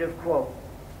 End of quote.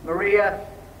 Maria,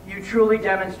 you truly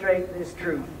demonstrate this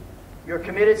truth. Your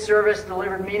committed service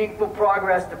delivered meaningful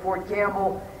progress to Fort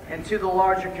Campbell and to the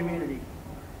larger community.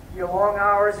 Your long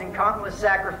hours and countless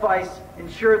sacrifice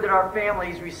ensured that our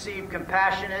families received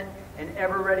compassionate and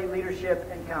ever-ready leadership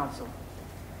and counsel.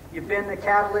 You've been the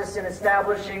catalyst in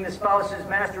establishing the Spouses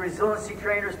Master Resiliency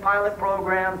Trainers Pilot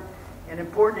Program, an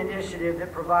important initiative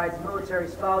that provides military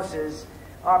spouses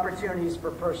opportunities for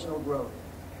personal growth.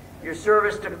 Your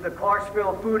service to the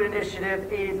Clarksville Food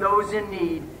Initiative aided those in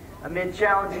need amid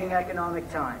challenging economic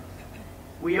times.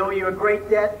 We owe you a great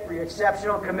debt for your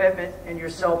exceptional commitment and your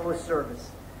selfless service.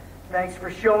 Thanks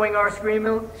for showing our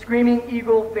Screaming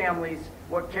Eagle families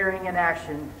what caring in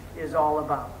action is all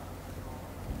about.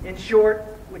 In short,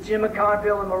 with Jim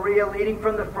McConville and Maria leading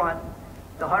from the front,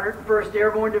 the 101st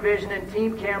Airborne Division and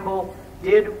Team Campbell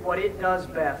did what it does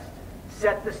best,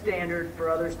 set the standard for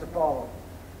others to follow.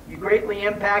 You greatly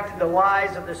impacted the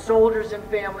lives of the soldiers and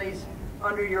families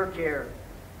under your care.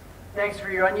 Thanks for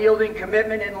your unyielding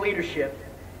commitment and leadership,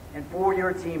 and for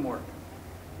your teamwork.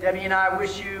 Debbie and I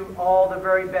wish you all the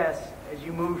very best as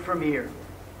you move from here.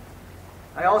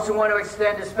 I also want to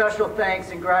extend a special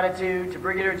thanks and gratitude to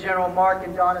Brigadier General Mark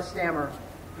and Donna Stammer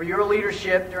for your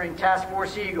leadership during Task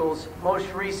Force Eagle's most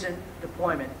recent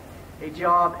deployment, a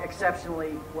job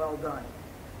exceptionally well done.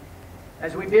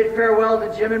 As we bid farewell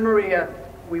to Jim and Maria,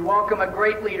 we welcome a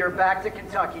great leader back to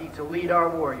Kentucky to lead our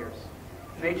warriors,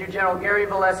 Major General Gary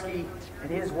Volesky and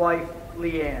his wife,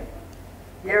 Leanne.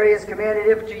 Gary has commanded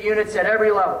infantry units at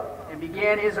every level and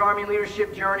began his Army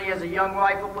leadership journey as a young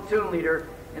rifle platoon leader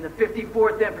in the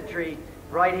 54th Infantry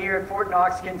right here at Fort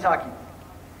Knox, Kentucky.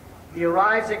 He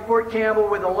arrives at Fort Campbell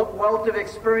with a wealth of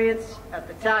experience at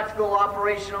the tactical,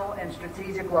 operational, and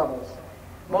strategic levels,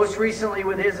 most recently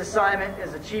with his assignment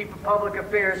as the Chief of Public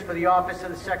Affairs for the Office of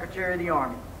the Secretary of the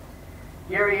Army.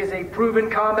 Gary is a proven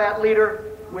combat leader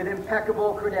with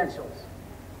impeccable credentials,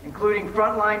 including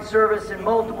frontline service and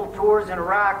multiple tours in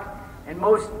Iraq, and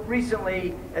most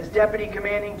recently as Deputy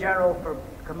Commanding General for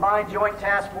Combined Joint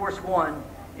Task Force 1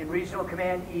 in Regional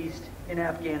Command East in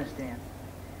Afghanistan.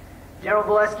 General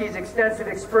Volesky's extensive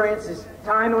experience is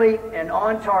timely and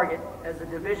on target as the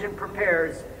division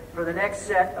prepares for the next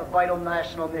set of vital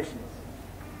national missions.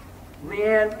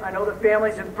 Leanne, I know the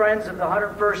families and friends of the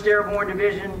 101st Airborne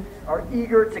Division are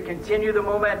eager to continue the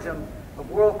momentum of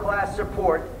world-class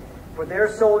support for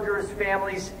their soldiers,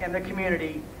 families, and the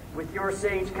community with your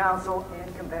sage counsel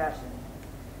and compassion.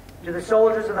 To the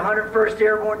soldiers of the 101st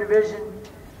Airborne Division,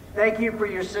 thank you for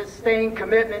your sustained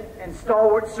commitment and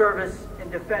stalwart service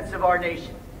in defense of our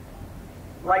nation.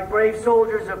 Like brave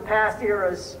soldiers of past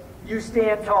eras, you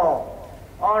stand tall,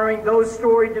 honoring those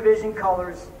storied division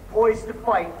colors poised to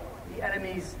fight the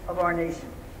enemies of our nation.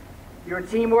 Your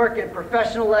teamwork and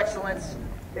professional excellence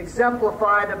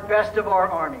exemplify the best of our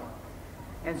Army,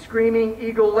 and Screaming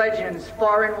Eagle legends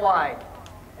far and wide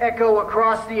echo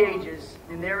across the ages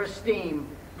in their esteem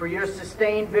for your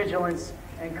sustained vigilance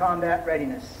and combat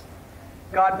readiness.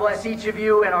 God bless each of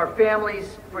you and our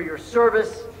families for your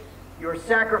service, your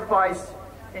sacrifice,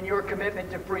 and your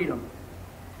commitment to freedom.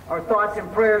 Our thoughts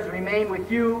and prayers remain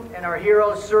with you and our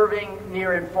heroes serving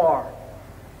near and far.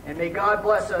 And may God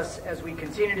bless us as we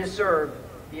continue to serve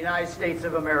the United States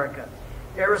of America.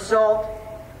 Air Assault,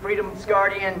 Freedom's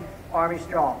Guardian, Army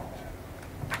Strong.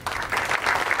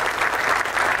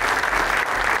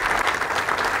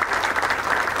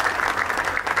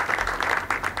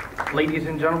 Ladies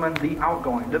and gentlemen, the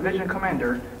outgoing Division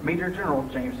Commander, Major General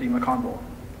James C. McConville.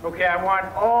 Okay, I want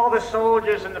all the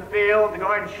soldiers in the field to go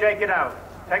ahead and shake it out.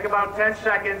 Take about 10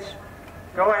 seconds.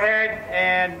 Go ahead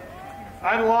and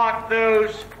unlock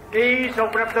those knees,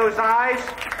 open up those eyes.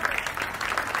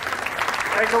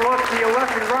 Take a look to your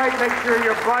left and right, make sure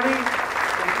your buddy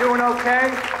is doing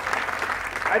okay.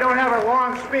 I don't have a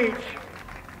long speech,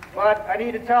 but I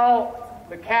need to tell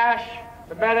the CASH,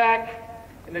 the MEDAC,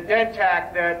 and the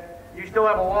DENTAC that you still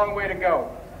have a long way to go.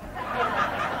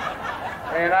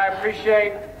 And I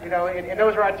appreciate, and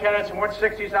those are our lieutenants and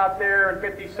 160s out there and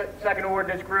 52nd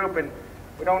Ordnance Group, and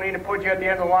we don't need to put you at the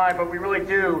end of the line, but we really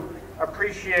do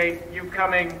appreciate you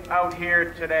coming out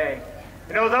here today.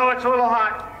 Though it's a little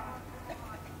hot,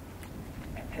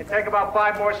 and take about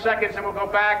 5 more seconds and we'll go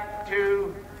back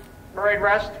to parade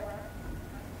rest.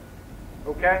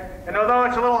 Okay? And although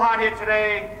it's a little hot here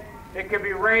today, it could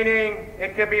be raining,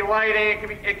 it could be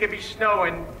lighting, it could be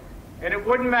snowing, and it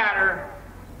wouldn't matter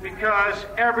because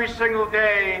every single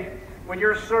day when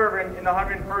you're serving in the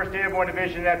 101st Airborne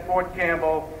Division at Fort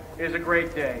Campbell is a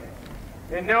great day.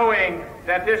 And knowing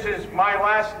that this is my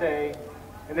last day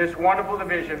in this wonderful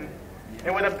division,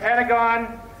 and with a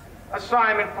Pentagon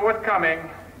assignment forthcoming,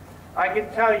 I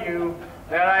can tell you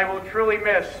that I will truly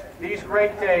miss these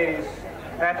great days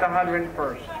at the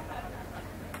 101st.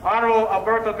 Honorable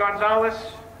Alberto Gonzalez,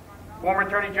 former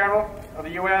Attorney General of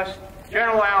the U.S.,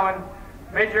 General Allen,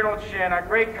 Major General Chin, our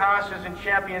great consuls and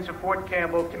champions of Fort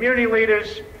Campbell, community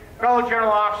leaders, fellow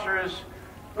general officers,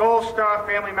 Gold Star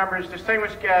family members,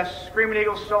 distinguished guests, Screaming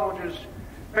Eagle soldiers,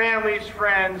 families,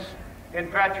 friends, and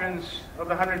veterans of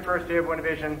the 101st Airborne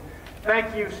Division,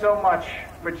 thank you so much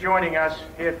for joining us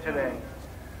here today.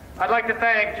 I'd like to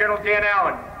thank General Dan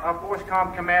Allen, our Force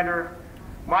Comm Commander,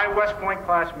 my West Point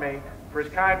classmate, for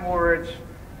his kind words,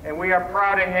 and we are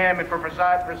proud of him and for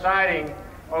presiding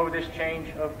over this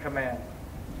change of command.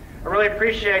 I really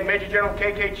appreciate Major General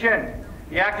K.K. Chin,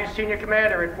 the acting senior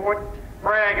commander at Fort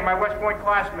Bragg, and my West Point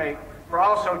classmate, for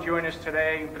also joining us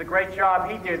today, for the great job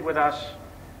he did with us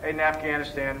in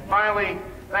Afghanistan. Finally,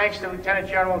 thanks to Lieutenant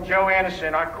General Joe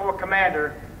Anderson, our Corps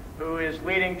commander, who is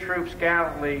leading troops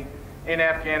gallantly in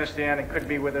Afghanistan and could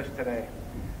be with us today.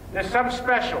 There's something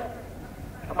special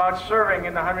about serving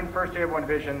in the 101st Airborne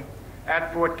Division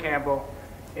at Fort Campbell,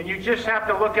 and you just have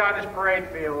to look out this parade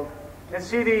field and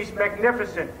see these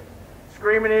magnificent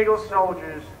Screaming Eagle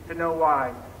soldiers to know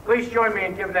why. Please join me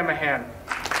in giving them a hand.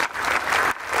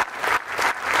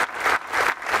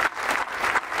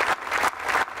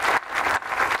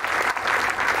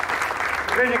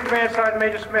 Division Command Sergeant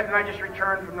Major Smith and I just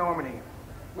returned from Normandy,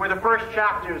 where the first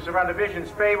chapters of our division's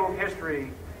fabled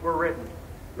history were written.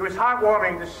 It was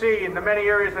heartwarming to see in the many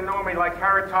areas of Normandy, like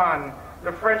Haraton,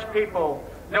 the French people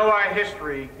know our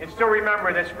history and still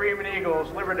remember that Screaming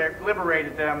Eagles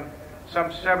liberated them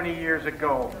some 70 years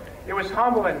ago. It was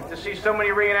humbling to see so many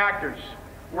reenactors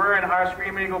wearing our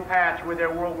Screaming Eagle patch with their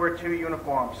World War II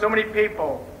uniforms. So many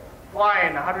people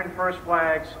flying 101st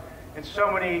flags, and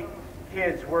so many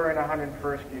kids wearing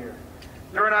 101st gear.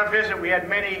 During our visit, we had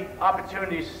many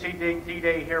opportunities to see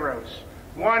D-Day heroes.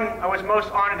 One I was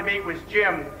most honored to meet was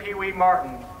Jim Pee Wee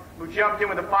Martin, who jumped in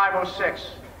with a 506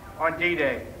 on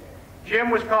D-Day.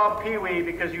 Jim was called Pee Wee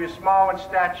because he was small in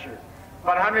stature,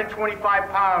 about 125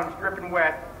 pounds, dripping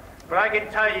wet. But I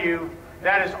can tell you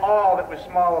that is all that was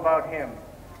small about him.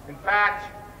 In fact,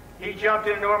 he jumped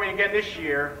into the Army again this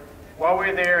year while we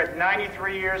were there at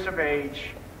 93 years of age,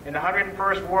 and the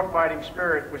 101st warfighting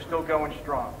spirit was still going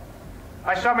strong.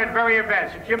 I saw him at various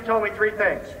events, and Jim told me three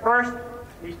things. First,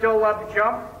 he still loved to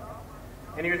jump,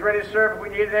 and he was ready to serve if we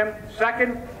needed him.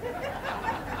 Second,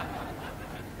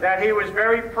 that he was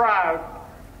very proud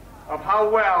of how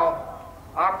well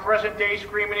our present-day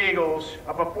Screaming Eagles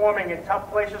are performing in tough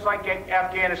places like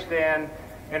Afghanistan,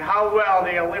 and how well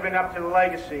they are living up to the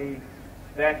legacy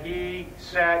that he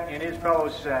set and his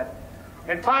fellows set.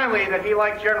 And finally, that he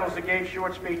liked generals that gave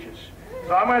short speeches.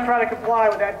 So I'm going to try to comply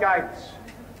with that guidance.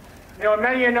 You know,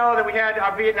 many of you know that we had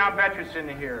our Vietnam veterans in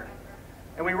here,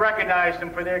 and we recognized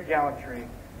them for their gallantry.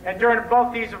 And during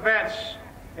both these events,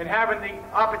 and having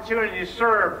the opportunity to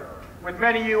serve with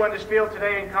many of you on this field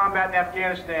today in combat in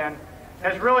Afghanistan,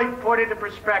 has really put into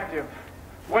perspective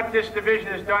what this division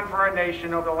has done for our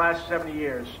nation over the last 70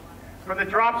 years. From the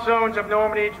drop zones of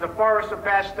Normandy to the forests of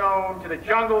Bastogne, to the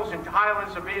jungles and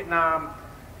highlands of Vietnam,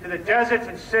 to the deserts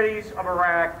and cities of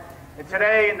Iraq, and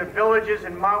today in the villages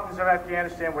and mountains of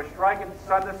Afghanistan where striking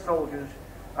Sunday soldiers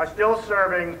are still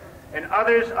serving, and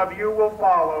others of you will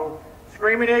follow.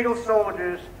 Screaming Eagle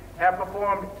soldiers have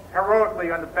performed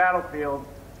heroically on the battlefield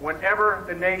whenever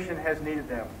the nation has needed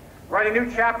them, writing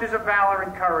new chapters of valor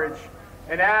and courage,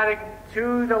 and adding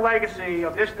to the legacy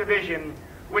of this division,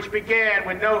 which began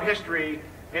with no history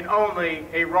and only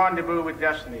a rendezvous with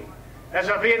destiny. As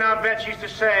our Vietnam vets used to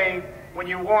say, when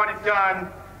you want it done,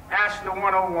 ask the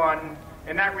 101,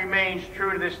 and that remains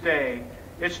true to this day.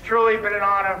 It's truly been an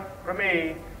honor for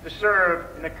me to serve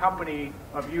in the company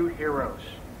of you heroes.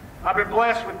 I've been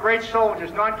blessed with great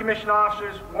soldiers, non-commissioned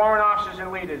officers, warrant officers,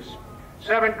 and leaders,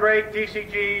 7 great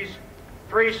DCGs,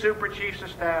 3 super chiefs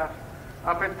of staff,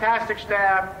 a fantastic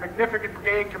staff, magnificent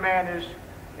brigade commanders,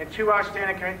 and 2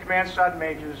 outstanding command sergeant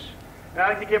majors. And I'd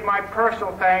like to give my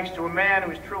personal thanks to a man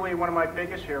who is truly one of my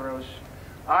biggest heroes,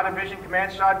 our division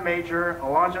command sergeant major,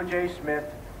 Alonzo J. Smith,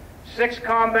 6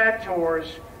 combat tours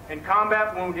and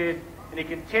combat wounded, and he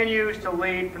continues to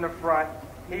lead from the front.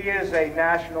 He is a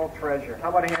national treasure. How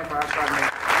about a hand for our sergeant major?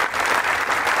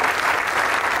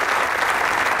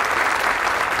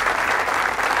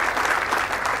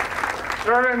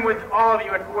 Serving with all of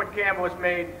you at Fort Campbell has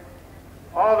made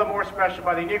all the more special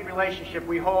by the unique relationship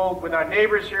we hold with our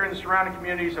neighbors here in the surrounding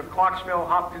communities of Clarksville,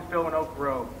 Hopkinsville, and Oak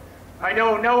Grove. I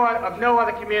know of no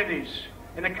other communities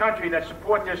in the country that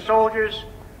support their soldiers,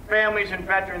 families, and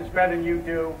veterans better than you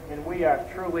do, and we are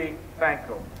truly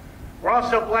thankful. We're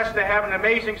also blessed to have an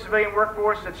amazing civilian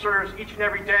workforce that serves each and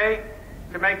every day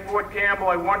to make Fort Campbell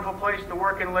a wonderful place to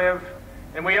work and live,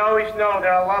 and we always know that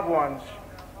our loved ones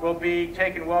will be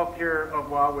taken well care of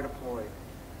while we're deployed.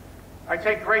 I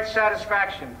take great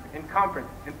satisfaction and comfort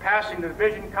in passing the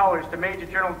division colors to Major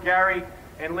General Gary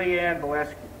and Leanne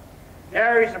Volesky.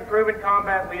 Gary is a proven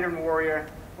combat leader and warrior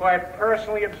who I have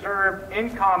personally observed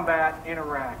in combat in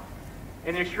Iraq.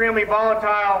 In the extremely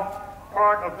volatile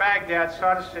part of Baghdad,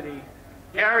 Sada City,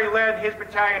 Gary led his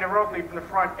battalion heroically from the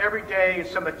front every day in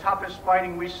some of the toughest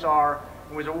fighting we saw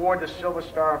and was awarded the Silver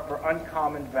Star for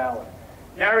uncommon valor.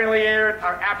 Gary and Leanne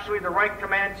are absolutely the right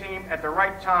command team at the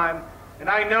right time, and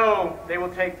I know they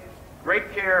will take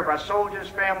great care of our soldiers,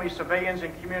 families, civilians,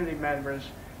 and community members,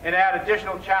 and add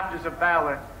additional chapters of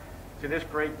valor to this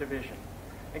great division.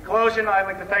 In closing, I'd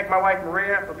like to thank my wife,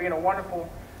 Maria, for being a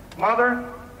wonderful mother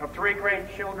of 3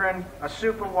 great children, a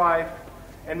super wife,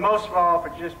 and most of all, for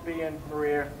just being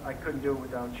Maria. I couldn't do it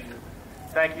without you.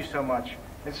 Thank you so much.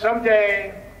 And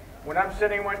someday, when I'm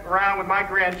sitting around with my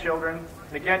grandchildren,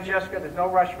 and again, Jessica, there's no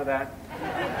rush for that,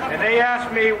 and they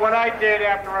ask me what I did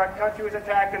after our country was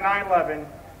attacked in 9/11,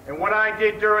 and what I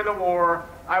did during the war,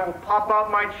 I will pop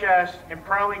out my chest and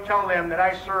proudly tell them that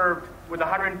I served with the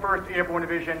 101st Airborne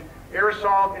Division, air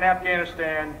assault in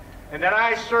Afghanistan, and that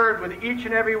I served with each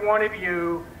and every one of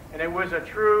you, and it was a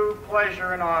true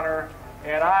pleasure and honor,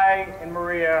 and I and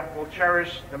Maria will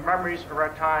cherish the memories of our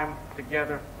time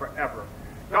together forever.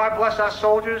 God bless our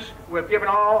soldiers who have given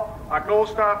all our Gold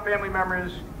Star family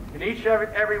members and each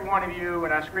and every one of you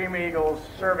and our Screaming Eagles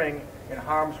serving in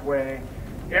harm's way.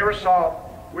 Air assault,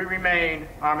 we remain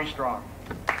Army strong.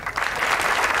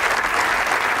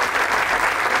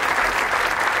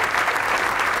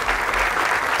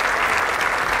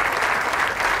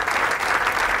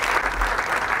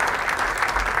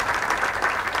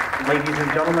 Ladies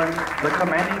and gentlemen, the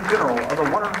Commanding General of the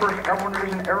 101st Airborne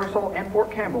Division Air Assault and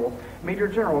Fort Campbell, Major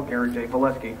General Gary J.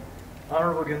 Volesky.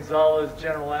 Honorable Gonzalez,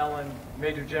 General Allen,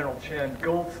 Major General Chin,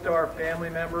 Gold Star family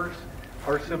members,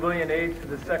 our civilian aides to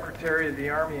the Secretary of the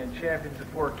Army and champions of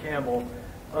Fort Campbell,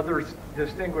 other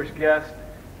distinguished guests,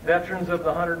 veterans of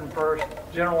the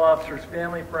 101st, general officers,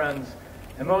 family, friends,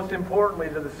 and most importantly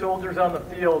to the soldiers on the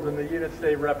field and the units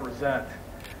they represent.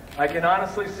 I can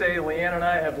honestly say Leanne and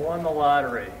I have won the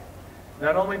lottery.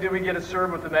 Not only do we get to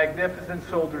serve with the magnificent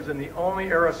soldiers in the only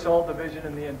air assault division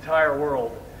in the entire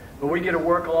world, but we get to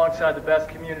work alongside the best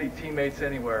community teammates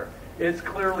anywhere. It's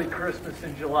clearly Christmas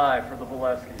in July for the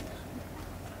Voleskys.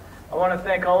 I want to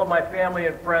thank all of my family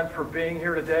and friends for being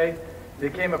here today. They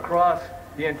came across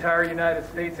the entire United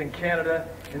States and Canada,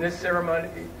 and this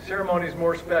ceremony is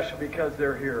more special because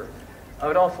they're here. I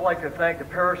would also like to thank the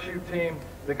parachute team,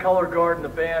 the color guard, and the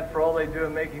band for all they do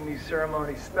in making these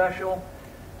ceremonies special,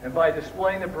 and by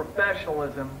displaying the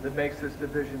professionalism that makes this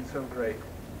division so great.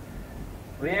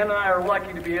 Leanne and I are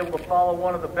lucky to be able to follow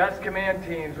one of the best command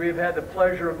teams we have had the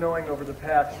pleasure of knowing over the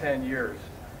past 10 years.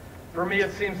 For me,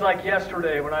 it seems like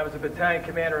yesterday when I was a battalion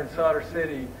commander in Sauter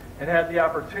City and had the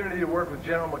opportunity to work with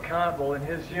General McConville and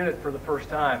his unit for the first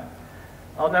time.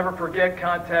 I'll never forget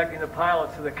contacting the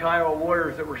pilots of the Kiowa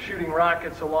Warriors that were shooting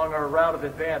rockets along our route of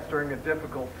advance during a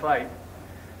difficult fight.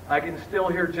 I can still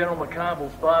hear General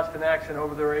McConville's Boston accent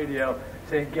over the radio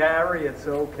saying, "Gary, it's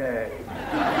okay."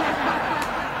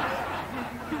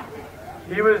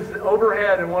 He was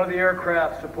overhead in one of the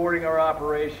aircraft supporting our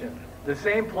operation, the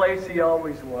same place he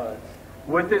always was,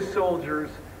 with his soldiers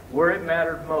where it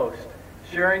mattered most,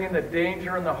 sharing in the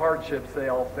danger and the hardships they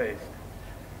all faced.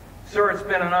 Sir, it's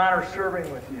been an honor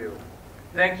serving with you.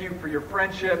 Thank you for your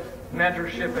friendship,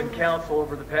 mentorship, and counsel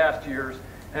over the past years,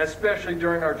 and especially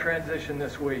during our transition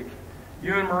this week.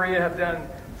 You and Maria have done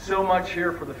so much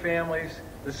here for the families,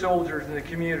 the soldiers, and the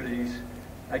communities.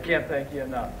 I can't thank you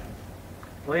enough.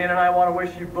 Leanne and I want to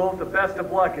wish you both the best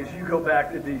of luck as you go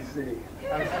back to D.C.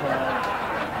 I'm sorry.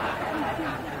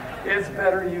 It's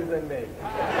better you than me.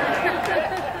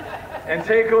 And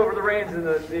take over the reins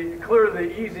of clearly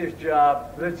the easiest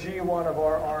job, the G1 of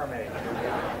our Army.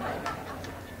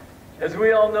 As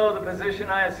we all know, the position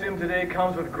I assume today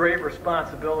comes with great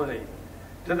responsibility.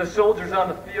 To the soldiers on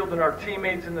the field and our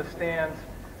teammates in the stands,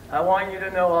 I want you to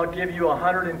know I'll give you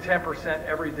 110%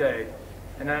 every day,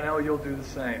 and I know you'll do the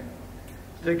same.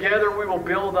 Together we will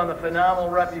build on the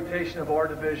phenomenal reputation of our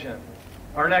division.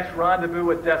 Our next rendezvous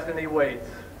with destiny waits.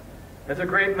 As a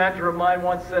great mentor of mine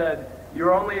once said,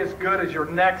 you're only as good as your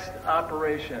next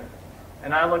operation.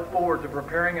 And I look forward to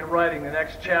preparing and writing the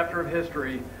next chapter of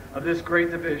history of this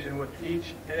great division with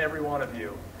each and every one of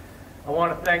you. I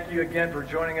want to thank you again for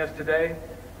joining us today.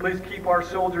 Please keep our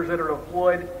soldiers that are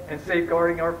deployed and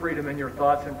safeguarding our freedom in your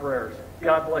thoughts and prayers.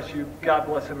 God bless you. God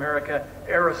bless America.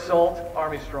 Air Assault,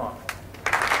 Army Strong.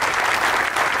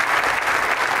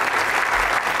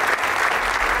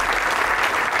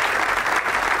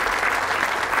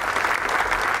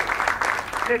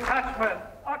 Detachment,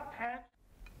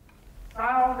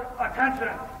 sound attention.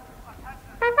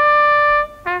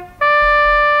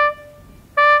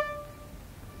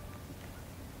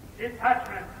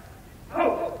 Detachment,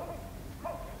 move.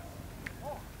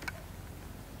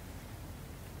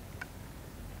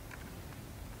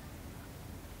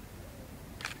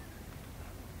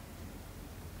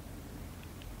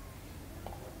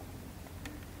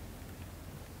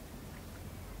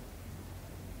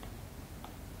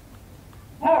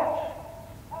 March!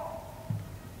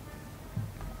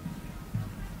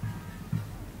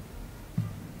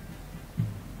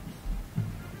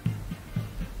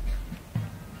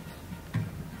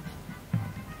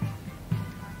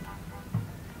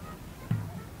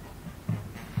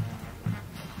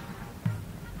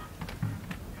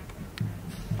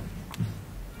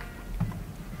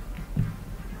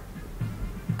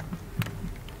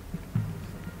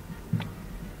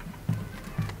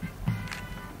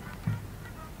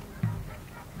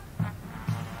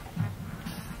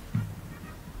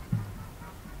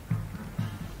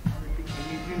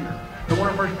 The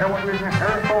 101st Airborne Division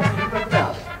Air Assault Chief of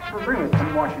Staff for agreement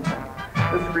in Washington.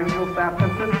 The screening wheel staff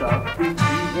consists of the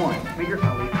D1, Major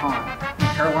Ali Khan, from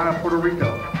Carolina, Puerto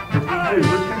Rico, the D2,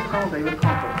 Lieutenant Colonel David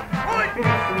Comfort, from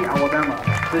Phoenix City, Alabama,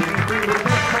 the D3,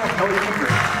 Lieutenant Colonel Kelly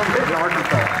Hendricks, from Benton,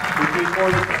 Arkansas, the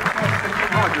D4, Lieutenant Colonel Christian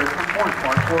Rogers, from Orange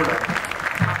Park, Florida.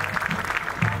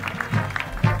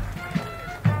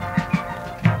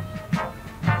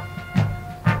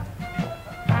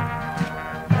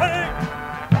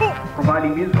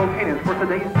 Providing musical cadence for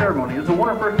today's ceremony is the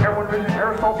 101st Airborne Division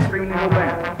Air Assault Screaming Eagle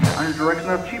Band, under direction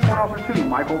of Chief Warrant Officer 2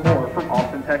 Michael Moore from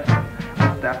Austin, Texas,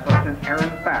 and Staff Sergeant Aaron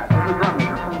Fatt is the drum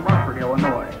major from Rockford,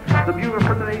 Illinois. The bugler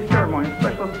for today's ceremony is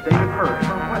Specialist David Hirsch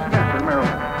from Westminster,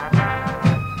 Maryland.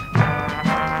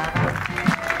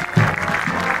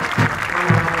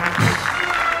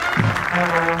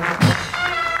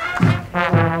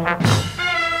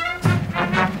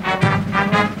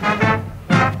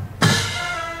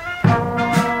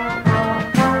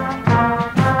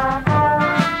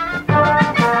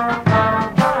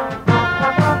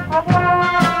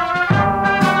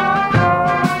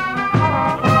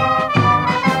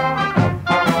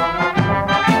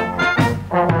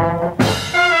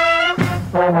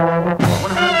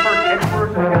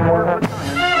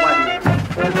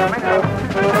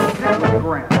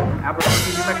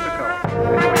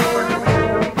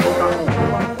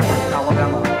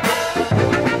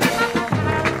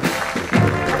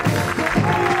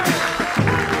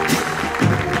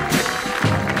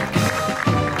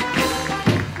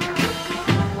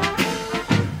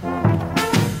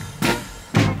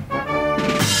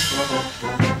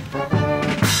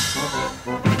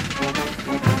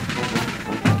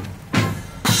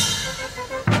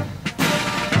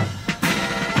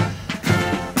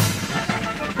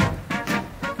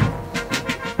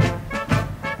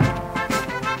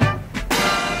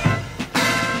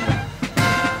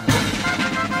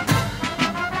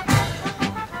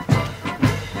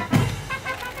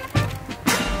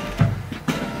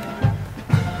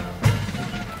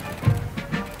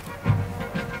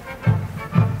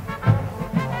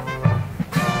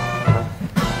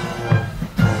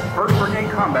 in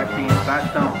combat team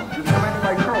Fat Stone is commanded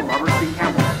by Colonel Robert C.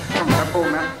 Campbell from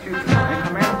Pepperell, Massachusetts, and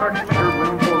Command Sergeant Major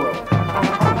William Porro from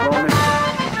McConville, Michigan.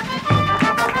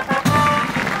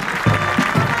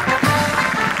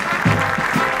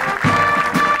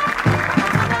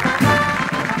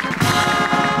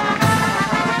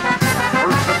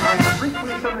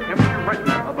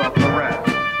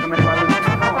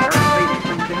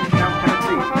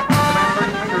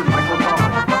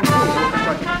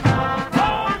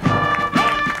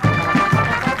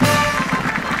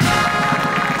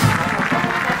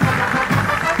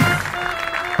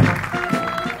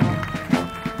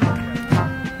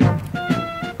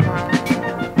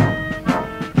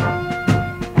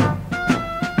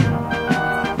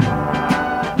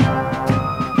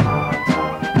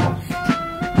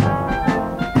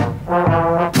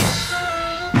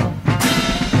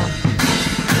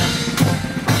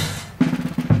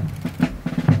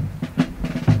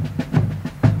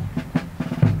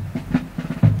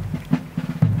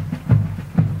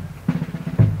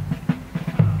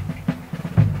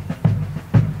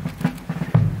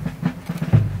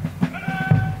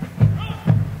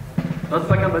 The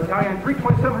 2nd Battalion,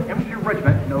 327th Infantry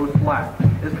Regiment, No Slack,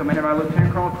 is commanded by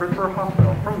Lieutenant Colonel Christopher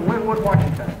Hospital from Linwood,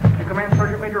 Washington, and Command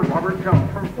Sergeant Major Robert Jones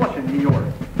from Flushing, New York.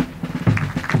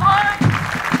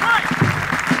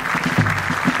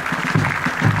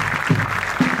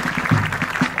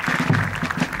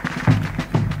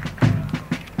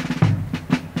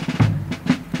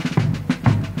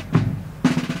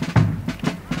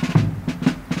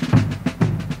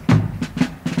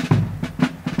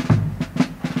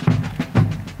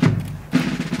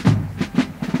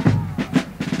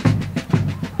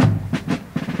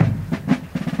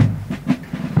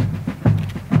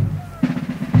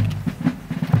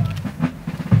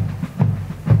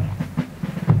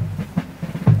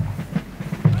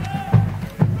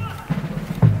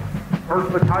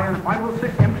 Battalion,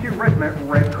 506th Infantry Regiment,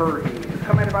 Red Curry, is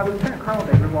commanded by Lieutenant Colonel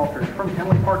David Walters from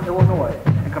Henley Park, Illinois,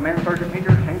 and Command Sergeant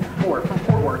Major James Ford from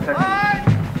Fort Worth, Texas.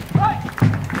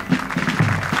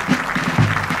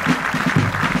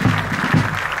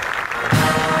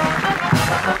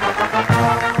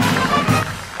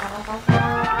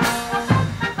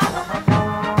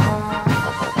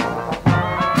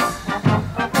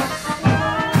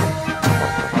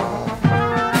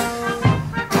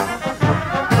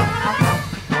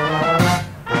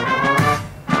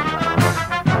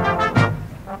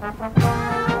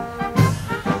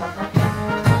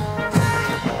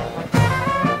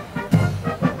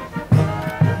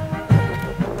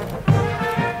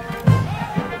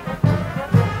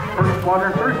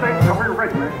 Squadron 32nd Cavalry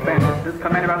Regiment, Bandits, is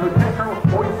commanded by Lieutenant Colonel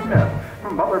Floyd Smith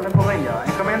from Butler, Pennsylvania,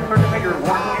 and Command Sergeant Major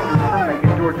Lawrence Andrews from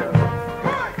Macon, Georgia.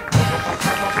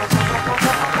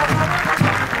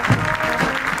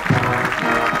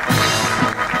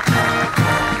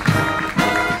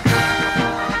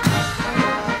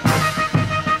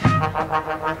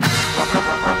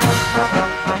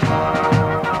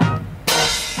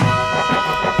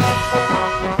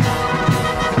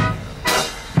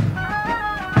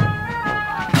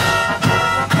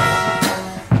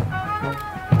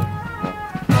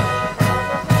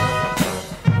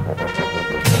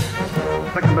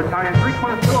 Battalion,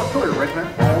 322nd Artillery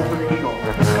Regiment, Falls of the Eagle,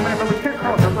 commanded by Lieutenant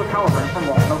Colonel Joseph Halliburton from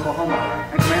Lawton, Oklahoma,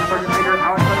 and Command Sergeant Major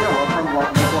Alex Ayala from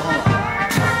Lawton, Oklahoma.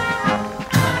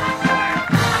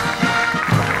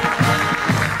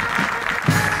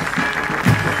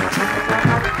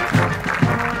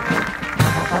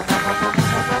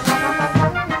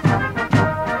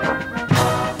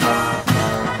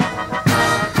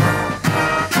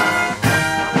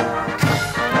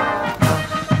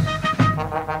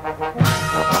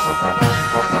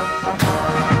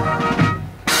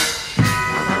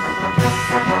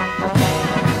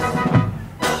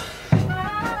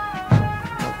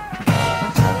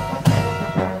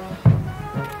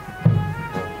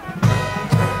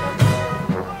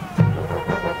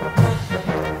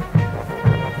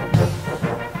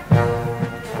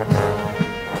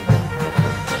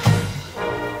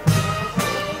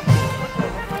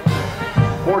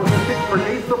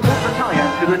 Brigade Support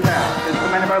Battalion to the task is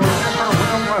commanded by Lieutenant Colonel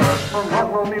William Wells from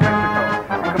Roswell, New Mexico,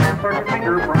 and Command Sergeant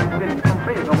Major Brian Finney from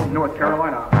Fayetteville, North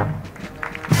Carolina.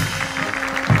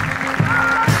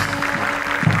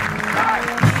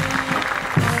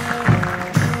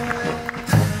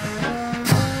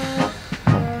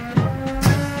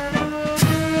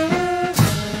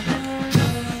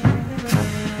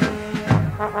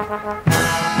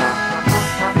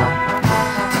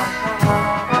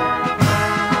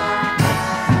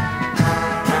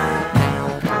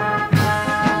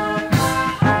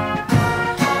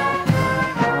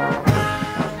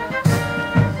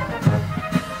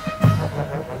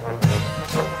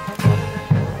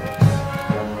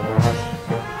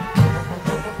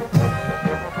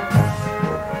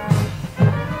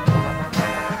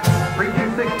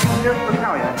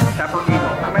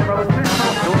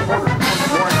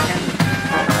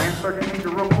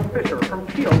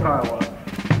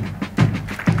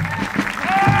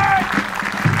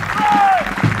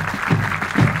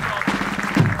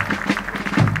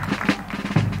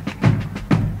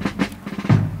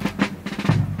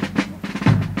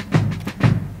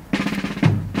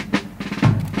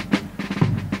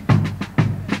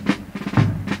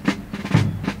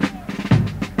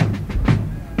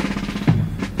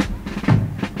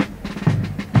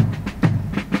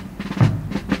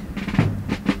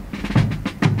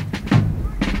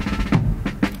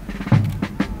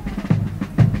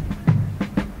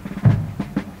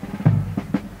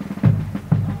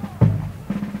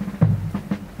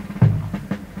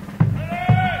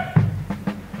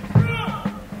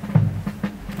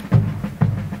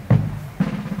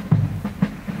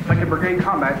 Brigade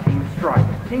Combat Team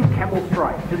Strike. Team Campbell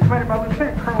Strike is commanded by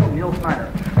Lieutenant Colonel Neil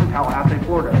Snyder from Tallahassee,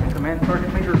 Florida, and Command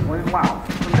Sergeant Major Glenn Lau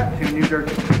from Neptune, New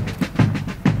Jersey.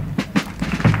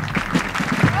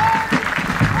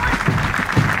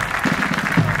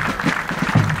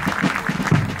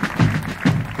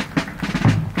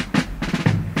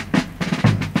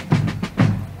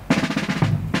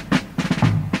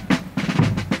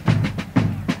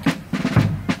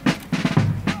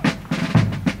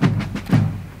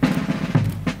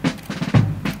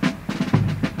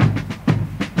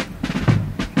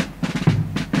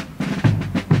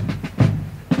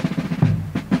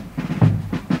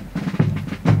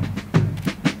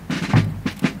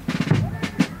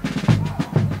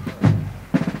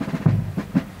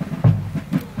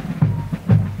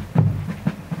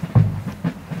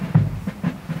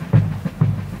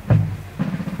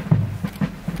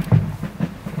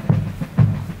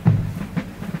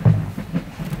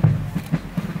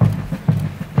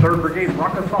 3rd Brigade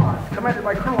Rock-a-Thon, commanded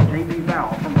by Colonel J.B.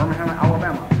 Val from Birmingham,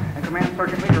 Alabama, and Command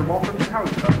Sergeant Major Walter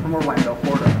Hauser from Orlando,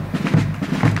 Florida.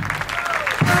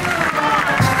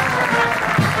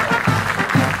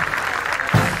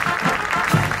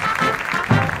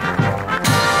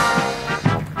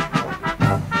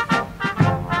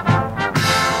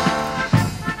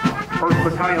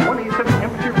 Battalion 187th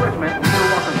Infantry Regiment, Leader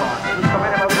Rock-a-Thon, is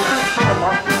commanded by Lieutenant Colonel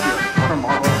Mark Sears from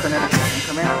Marlborough, Connecticut, and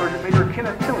Command Sergeant Major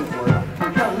Kenneth Killingsworth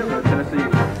from Chattanooga, Tennessee.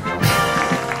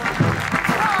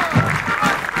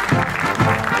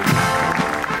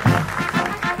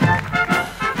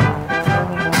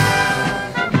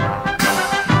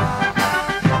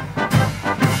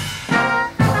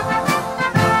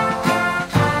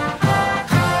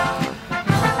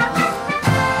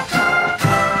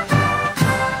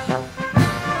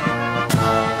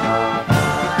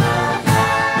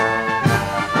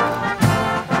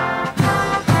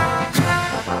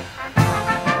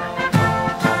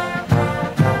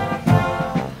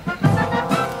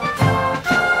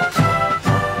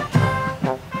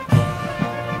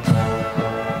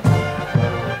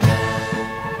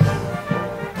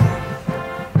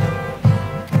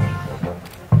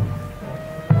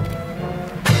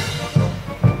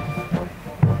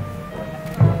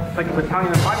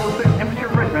 Battalion 506th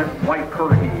Infantry Regiment, White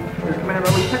Currahee, is commanded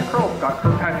by Lieutenant Colonel Scott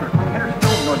Kirkpatrick from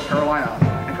Hendersonville, North Carolina,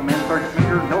 and Command Sergeant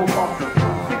Major Noah Foster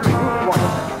from Cedarville,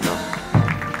 Washington.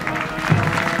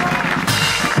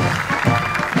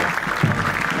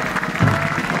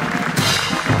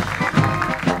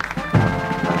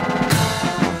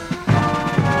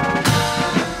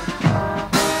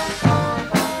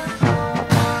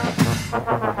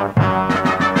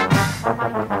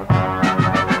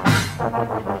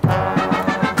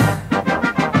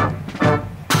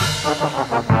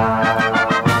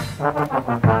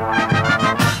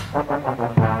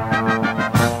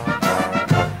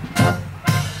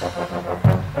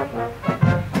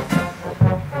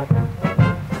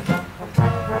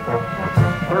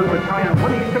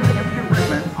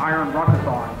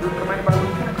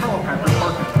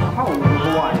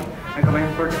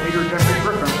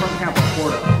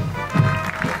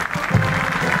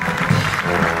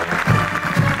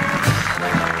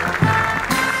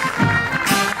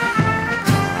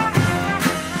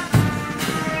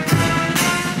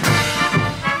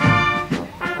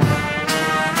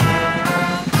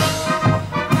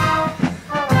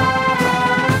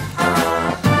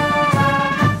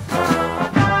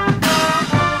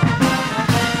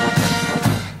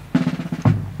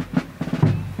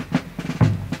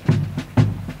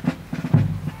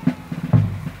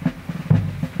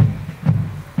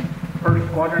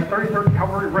 Squadron 33rd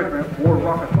Cavalry Regiment, War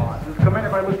Rock-a-Thon, is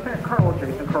commanded by Lieutenant Colonel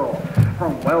Jason Curl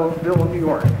from Wellsville, New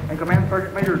York, and Command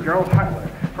Sergeant Major Gerald Heitler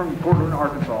from Gordon,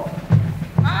 Arkansas.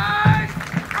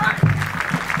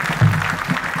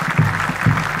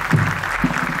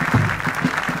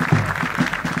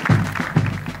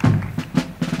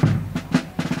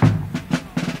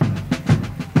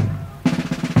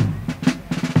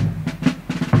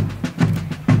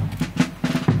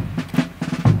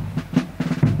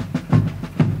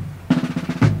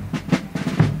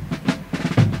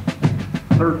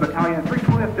 3rd Battalion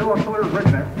 320th Bill Artillery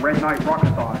Regiment, Red Knight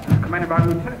Rock-a-Thon, is commanded by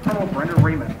Lieutenant Colonel Brandon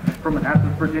Raymond from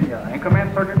Manassas, Virginia, and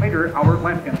Command Sergeant Major Albert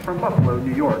Lampkin from Buffalo,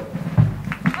 New York.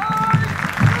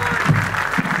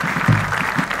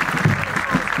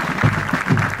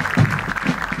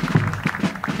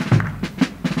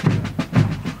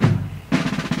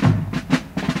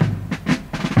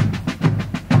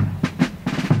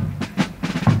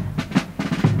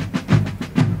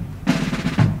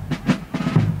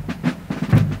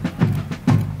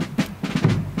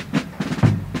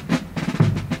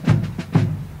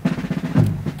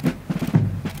 4th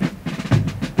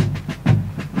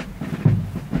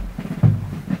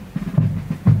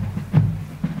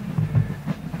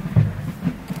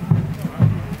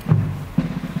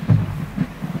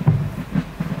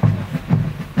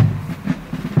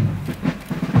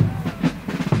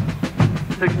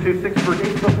to 6th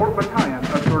Brigade, the 4th Battalion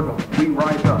of Sorghum. We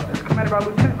rise up. It's commanded by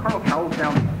Lieutenant Colonel Charles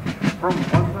Downey from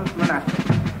Winston, Manassas,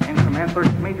 and Command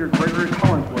Sergeant Major Gregory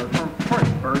Collinsworth from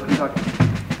Fredericksburg, Kentucky.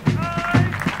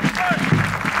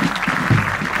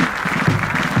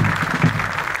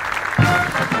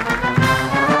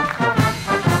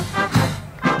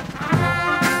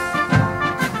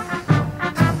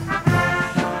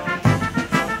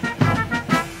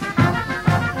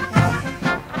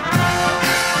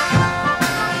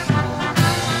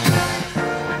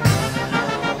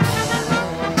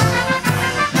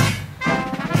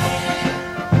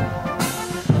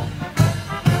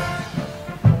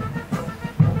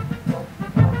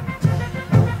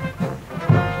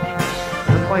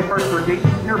 First Brigade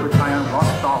Senior Battalion, Rock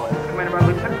Solid, commanded by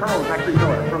Lieutenant Colonel Zachary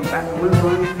Miller from Baton Rouge,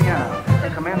 Louisiana,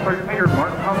 and Command Sergeant Major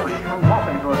Martin Humphrey from Los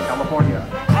Angeles, California.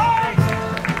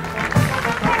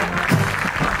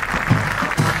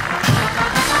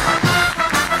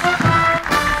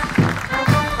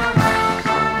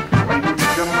 Ladies and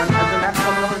gentlemen, as the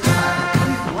National Colors flag,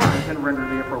 please rise and render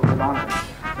the appropriate honors.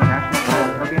 The National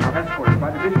Colors are being escorted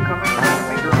by Division Commander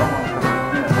Major Owen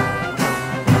Smith.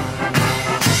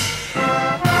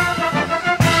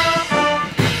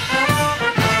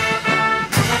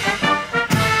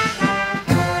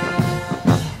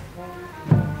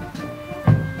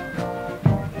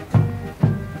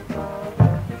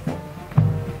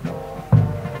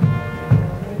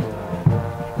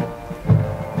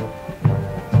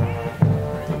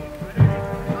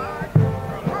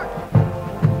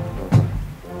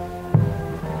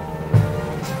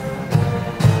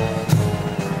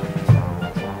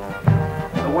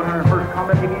 The 101st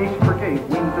Combat Aviation Brigade,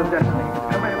 Wings of Destiny,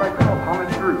 is commanded by Colonel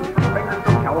Thomas Drew from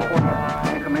Bakersfield, California,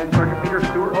 and Command Sergeant Major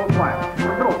Stuart O. Black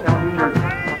from Middletown, New Jersey.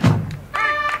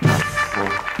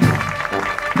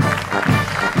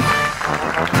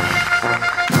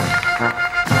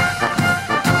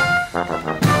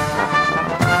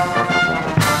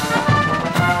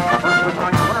 First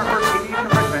Battalion, 101st Aviation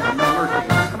Regiment, No Mercy,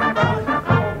 is commanded by Lieutenant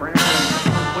Colonel Brandon Williams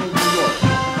from Queens, New York,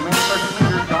 and Command Sergeant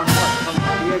Major John West from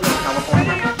San Diego,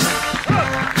 California.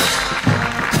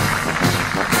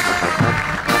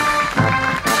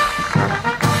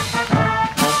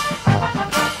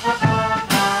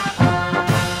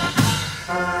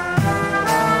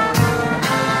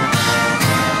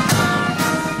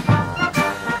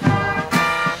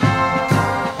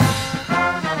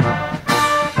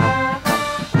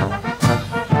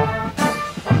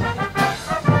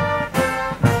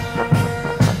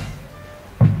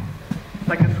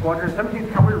 Second Squadron,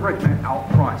 17th Cavalry Regiment,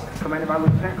 out front, commanded by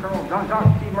Lieutenant Colonel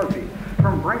John T. Murphy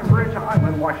from Breckenridge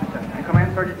Island, Washington, and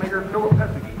Command Sergeant Major Philip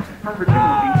Pesky from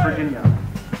Virginia Beach, Virginia.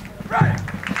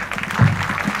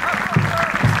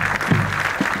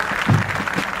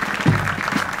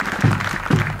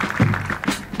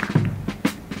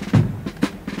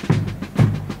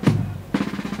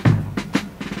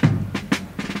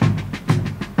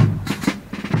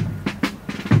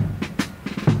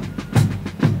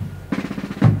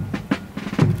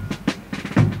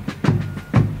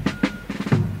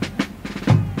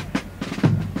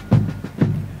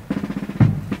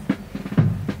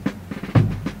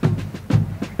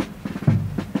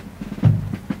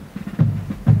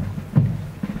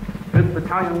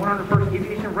 Battalion, 101st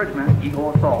Aviation Regiment,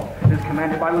 Eagle Assault, is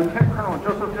commanded by Lieutenant Colonel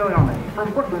Joseph DeLeone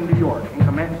from Brooklyn, New York, and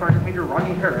Command Sergeant Major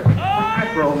Rodney Harris from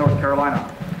Asheville, North Carolina.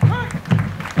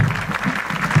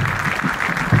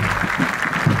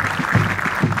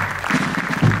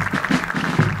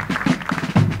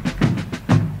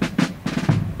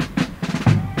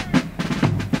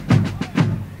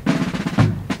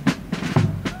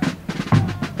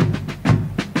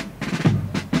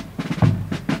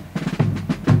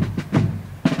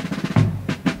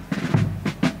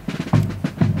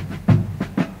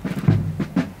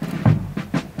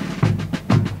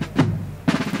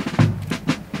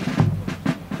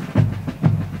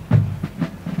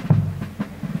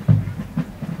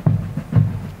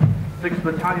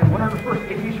 Battalion,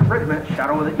 101st Aviation Regiment,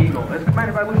 Shadow of the Eagle, is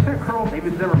commanded by Lieutenant Colonel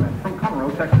David Zimmerman from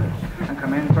Conroe, Texas, and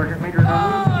Command Sergeant Major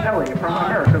John Kelly from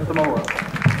America Samoa.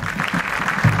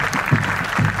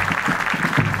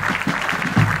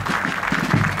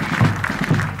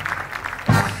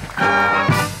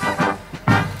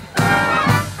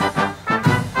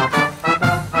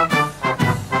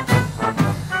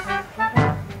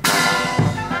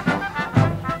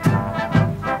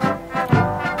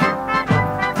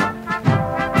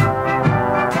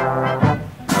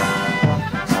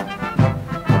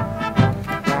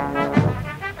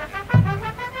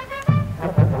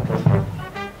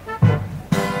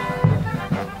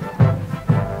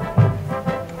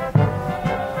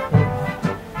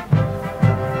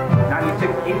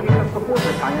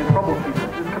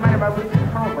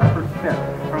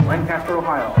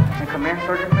 and Command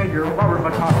Sergeant Major Robert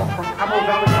McConville from Cabo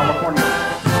Valley, California.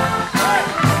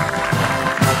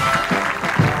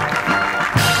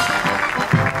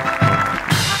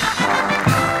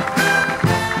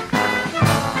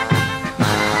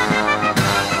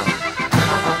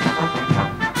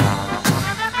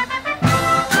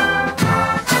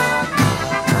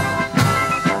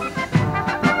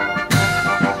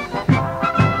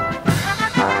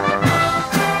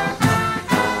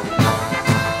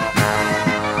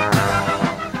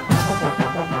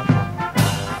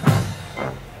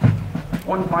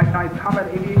 159th Combat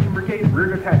Aviation Brigade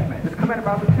Rear Detachment is commanded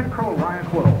by Lieutenant Colonel Ryan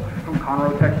Quill from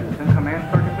Conroe, Texas, and Command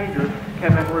Sergeant Major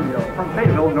Kevin Rubio from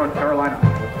Fayetteville, North Carolina.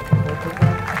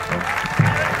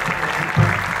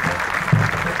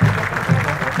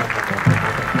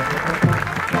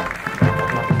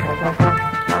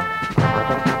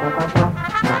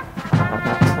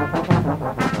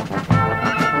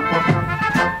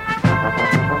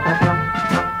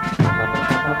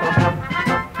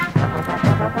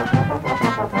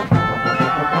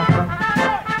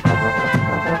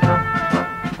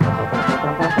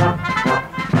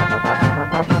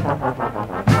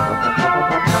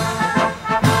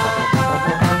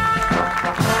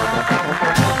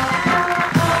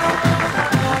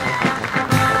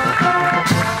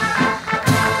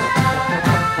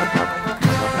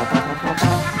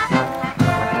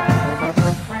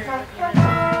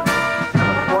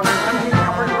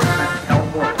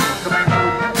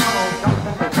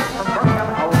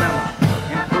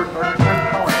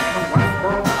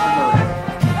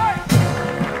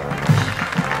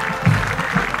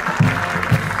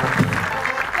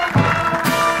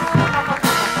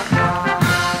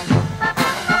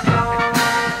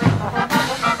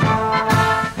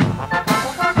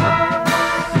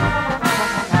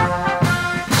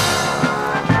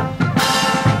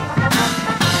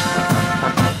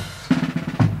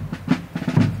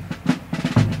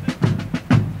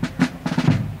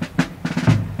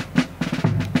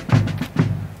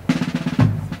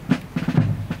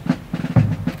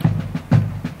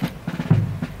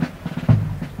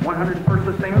 101st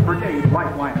Sustainment Brigade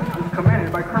Lifeliners is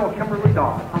commanded by Colonel Kimberly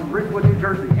Dodd from Ridgewood, New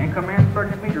Jersey, and Command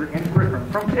Sergeant Major Andy Griffin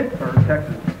from Pittsburgh,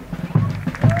 Texas.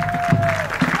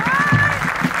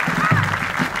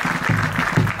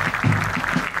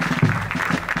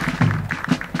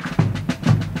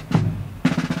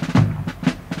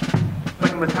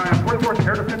 2nd Battalion, 44th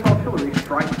Air Defense Artillery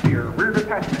Strike Spear Rear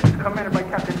Detachment is commanded by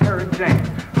Captain Eric James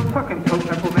from Tuckincoat,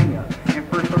 Pennsylvania, and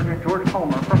 1st Sergeant George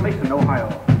Palmer from Mason,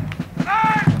 Ohio.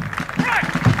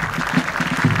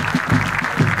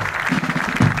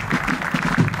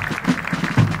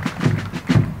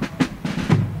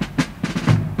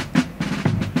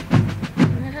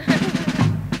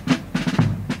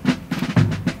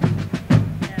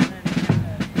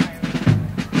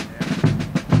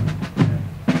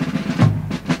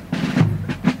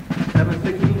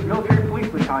 716th Military Police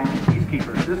Battalion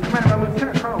Peacekeepers is commanded by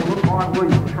Lieutenant Colonel LeVon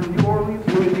Williams from New Orleans,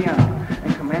 Louisiana,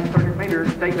 and Command Sergeant Major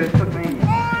David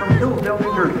Cookmania from Hillsdale,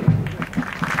 New Jersey.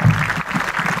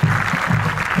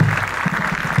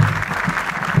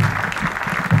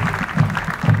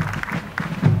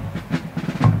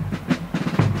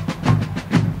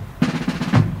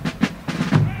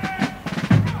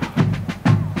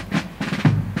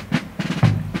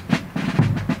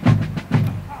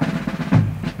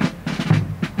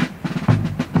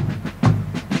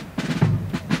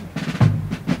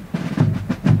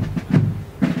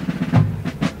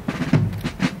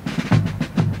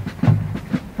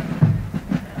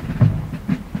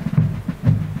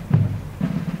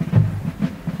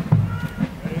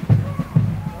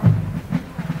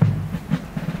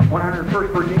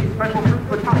 101st Brigade Special Troops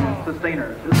Battalion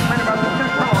Sustainers is commanded by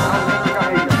Lieutenant Colonel Alexander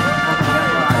Gahaga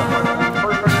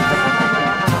from 1st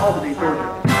Sergeant from Albany, Georgia.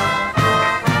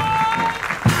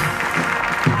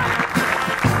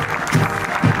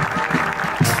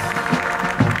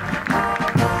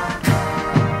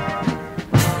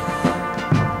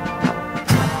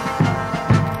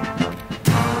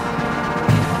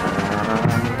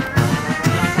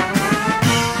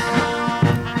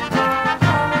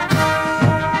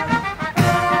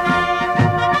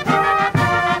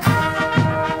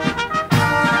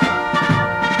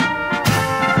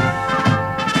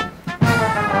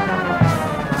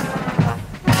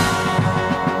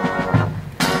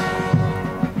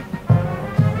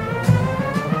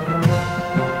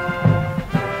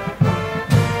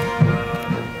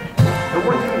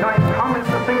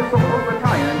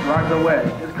 'The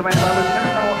Wedge is commanded by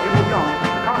Lieutenant Colonel Abel Young from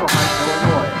Chicago Heights,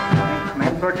 Illinois, and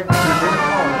Command Sergeant Major David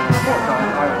Collins from Fort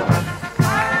Dodge, Iowa.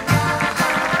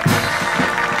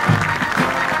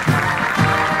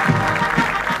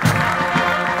 101st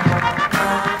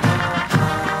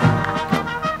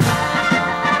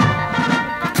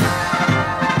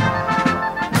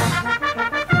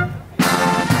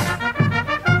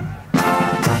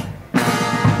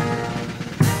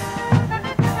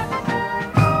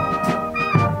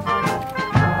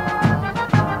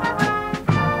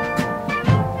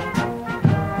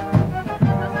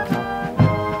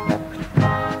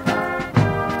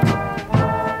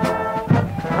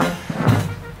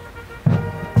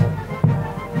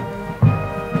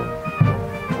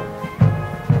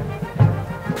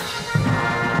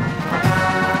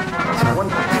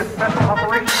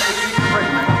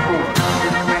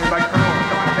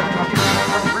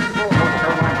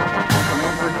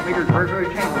Major Gregory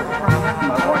Chambers from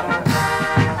Yakima, Washington.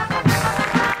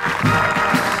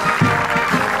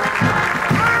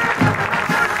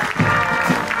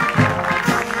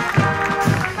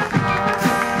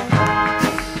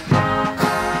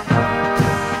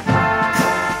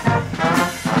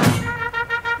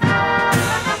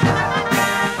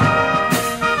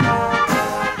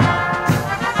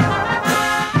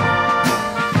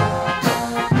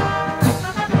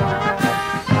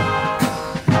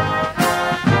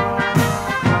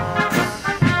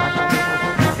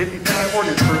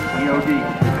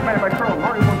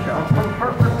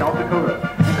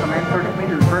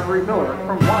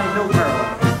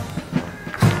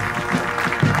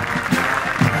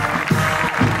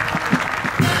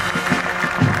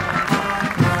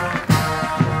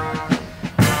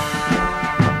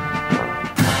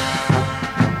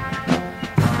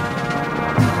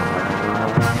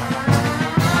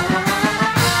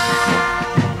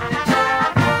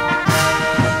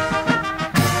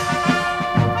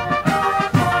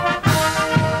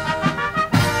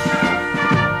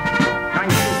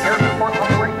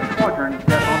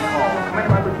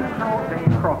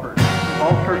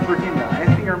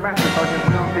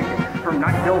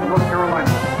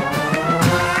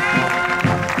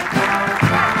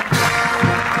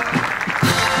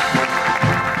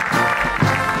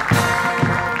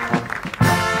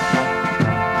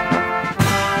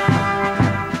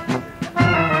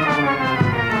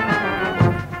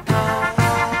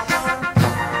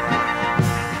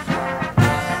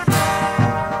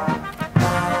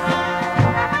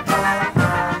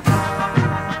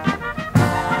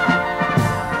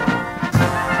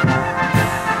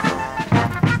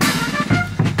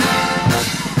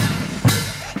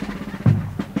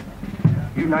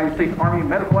 United States Army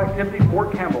Medical Activity,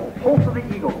 Fort Campbell. Pulse of the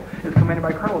Eagle is commanded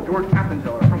by Colonel George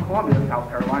Appenzeller from Columbia, South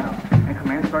Carolina, and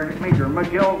Command Sergeant Major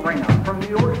Miguel Reyna from New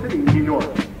York City, New York.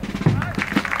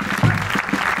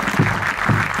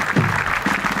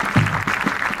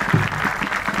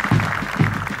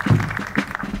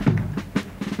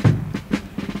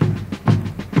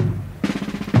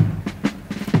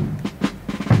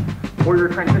 Warrior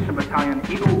Transition Battalion,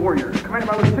 Eagle Warriors, commanded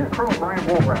by Lieutenant Colonel Brian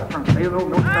Walrath from Fayetteville,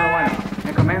 North Carolina,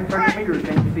 and Command Sergeant Major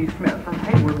James C. Smith from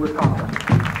Hayward, Wisconsin.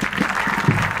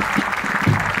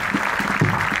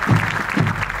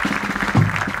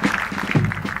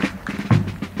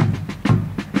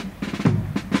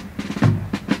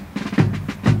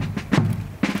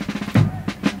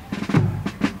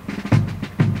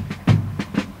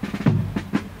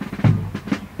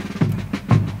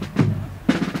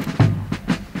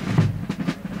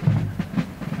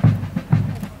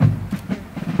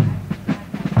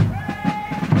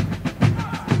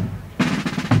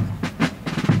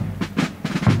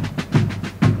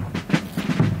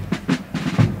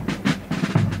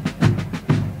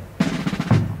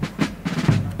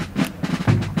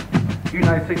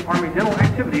 United States Army Dental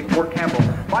Activity, Fort Campbell.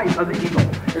 Fight of the Eagle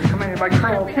is commanded by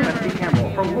Colonel Kenneth C.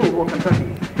 Campbell from Louisville,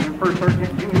 Kentucky, and First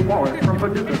Sergeant Jimmy Wallace from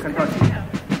Paducah, Kentucky.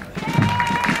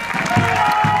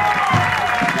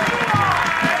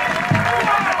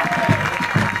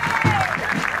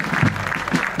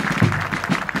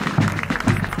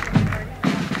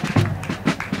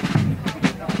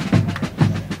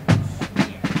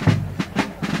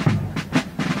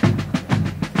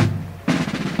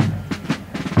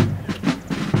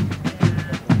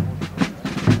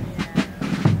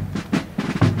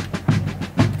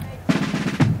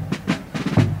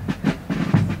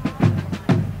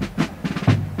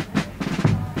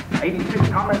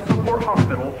 Combat Support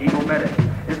Hospital, Eagle Medic,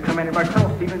 is commanded by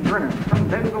Colonel Stephen Drennan from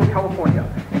Bentonville, California,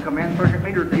 and Command Sergeant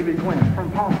Major David Glenn from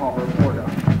Palm Harbor,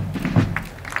 Florida.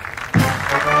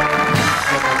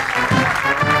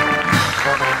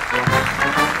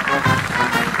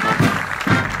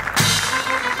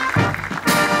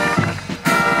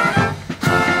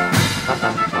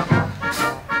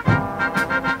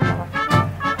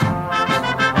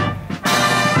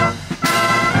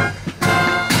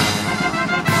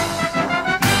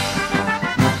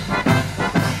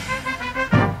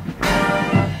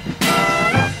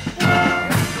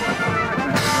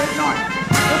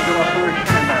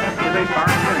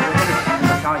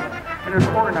 And is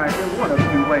organized in one of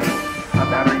two ways: a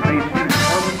battery-based unit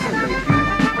or a machine-based unit.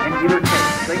 In either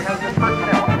case, they have the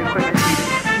personnel and equipment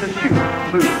needed to shoot,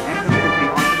 move, and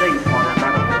communicate on today's modern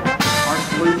battlefield. Our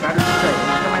salute battery today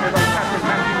is commanded by Captain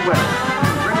Matthew Webb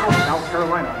from Greenville, South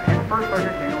Carolina, and First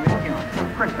Sergeant Daniel McKinnon from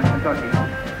Princeton, Kentucky.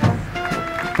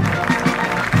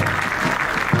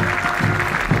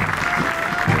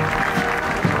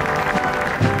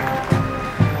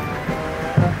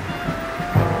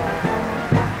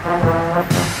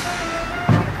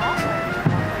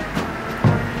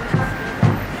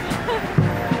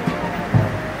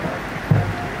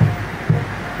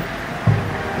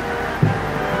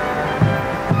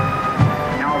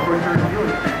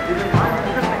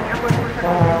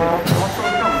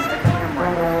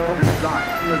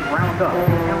 thus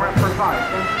and provides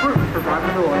improved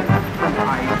survivability from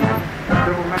IED.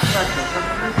 Several manufacturers have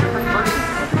three different versions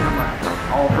of the MRAP.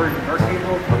 All versions are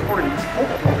capable of supporting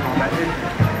multiple combat missions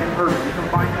in urban and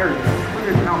confined areas,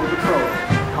 including mountain patrol,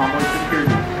 convoy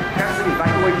security, casualty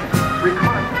evacuation,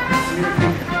 reconnaissance,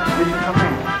 communication, mission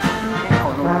command,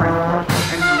 intelligence transport,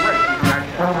 and direct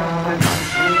interaction. Since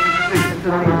any position to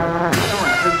lead, the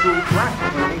MRAP has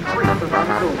drastically increased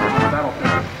survivability on the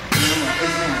battlefield. The MRAP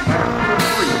is manned by a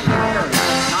crew of 3 carriers,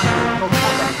 non-traditional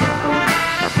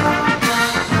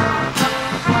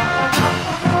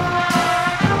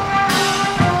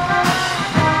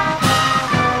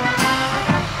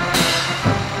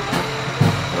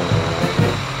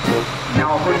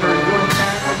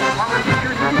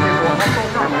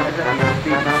combat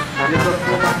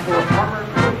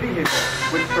vehicles.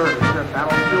 Which serves as a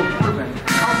battlefield-proven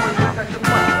convoy protection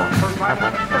platform,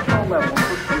 providing exceptional levels of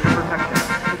safety protection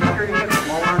and security against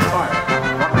long-range fire.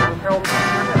 Rocket propelled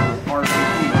missiles,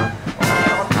 RPGs,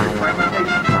 officer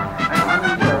fragmentation, and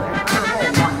underwheel and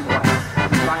underhull line blast,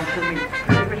 designed to meet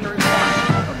security mission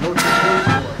requirements of military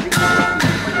police force, increasing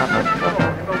control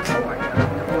and both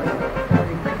co-identity employees,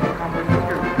 increasing convoy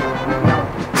security, lethality,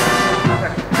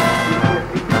 protection,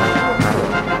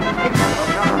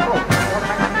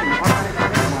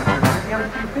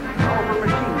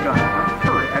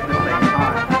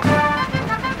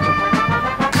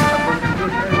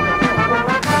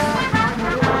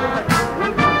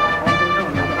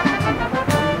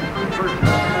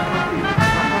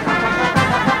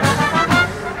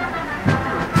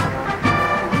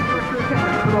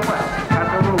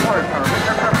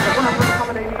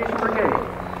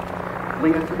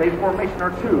 leading to base formation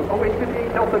are 2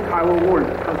 OH-58 Delta Kiowa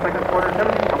Warriors from 2nd Squadron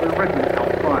 17th Cavalry Regiment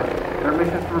out front. Their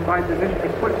mission is to provide the division a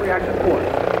quick reaction force,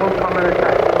 both combat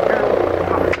attacks and aerial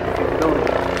reconnaissance capabilities.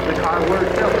 The Kiowa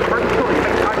Warriors failed to versatility and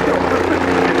make ideal for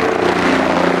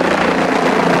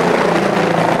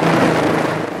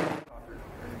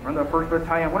from the 1st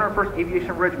Battalion, 101st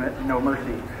Aviation Regiment, No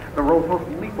Mercy, the world's most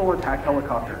lethal attack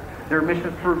helicopter. Their mission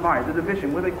is to provide the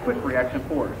division with a quick reaction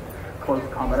force, close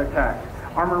combat attacks,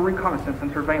 armored reconnaissance and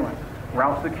surveillance,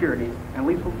 route security, and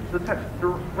lethal detection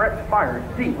direct fire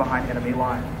deep behind enemy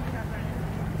lines.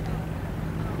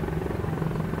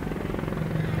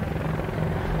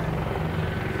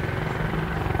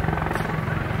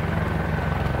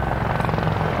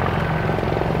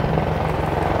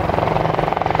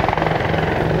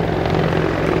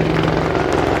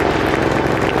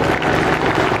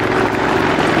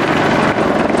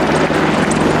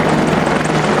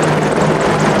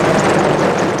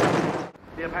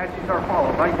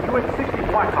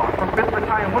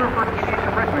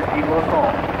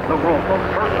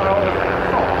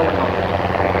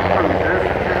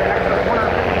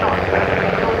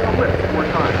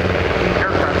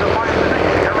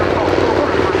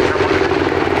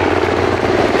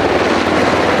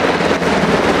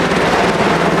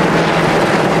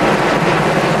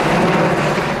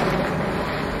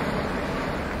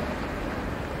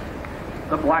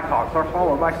 Are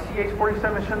followed by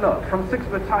CH-47 Chinook from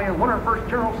 6th Battalion, 101st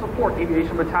General Support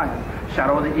Aviation Battalion,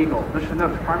 Shadow of the Eagle. The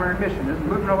Chinook's primary mission is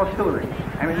movement of artillery,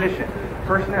 ammunition,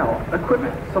 personnel,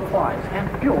 equipment, supplies, and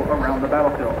fuel around the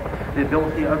battlefield. The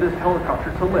ability of this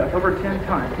helicopter to lift over 10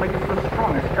 tons makes it the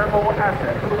strongest air-mobile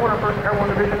asset for the 101st Airborne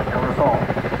Division Air Assault.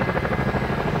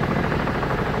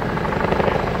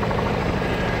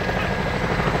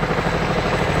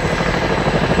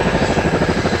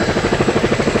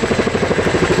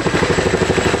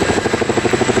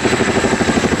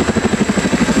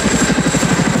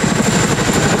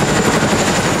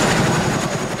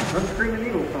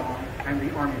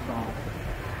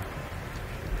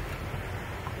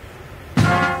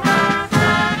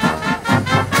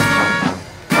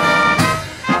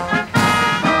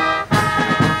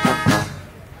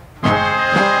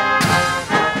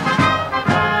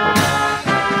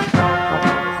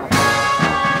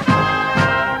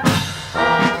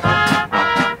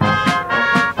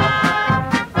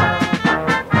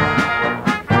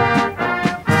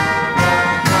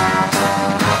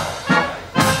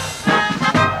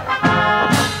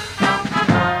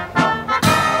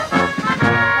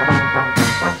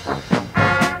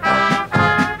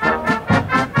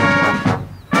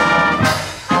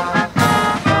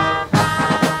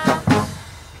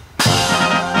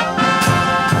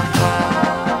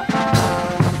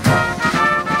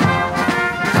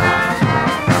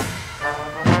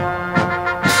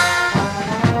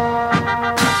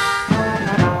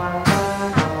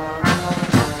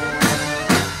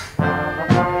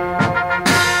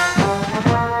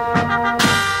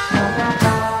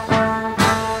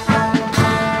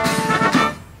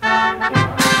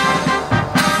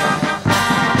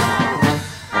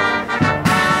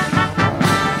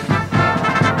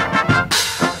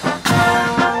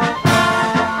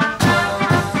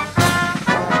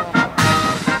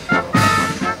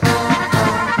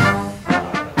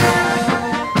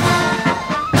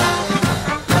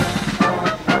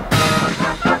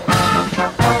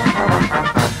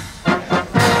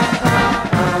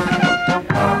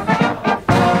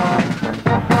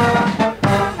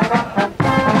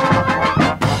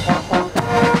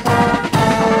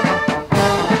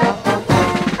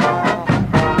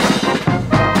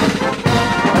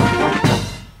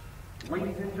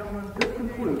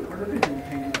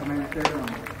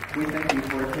 We thank you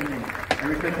for attending.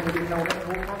 Every session will be held at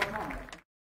 4 o'clock.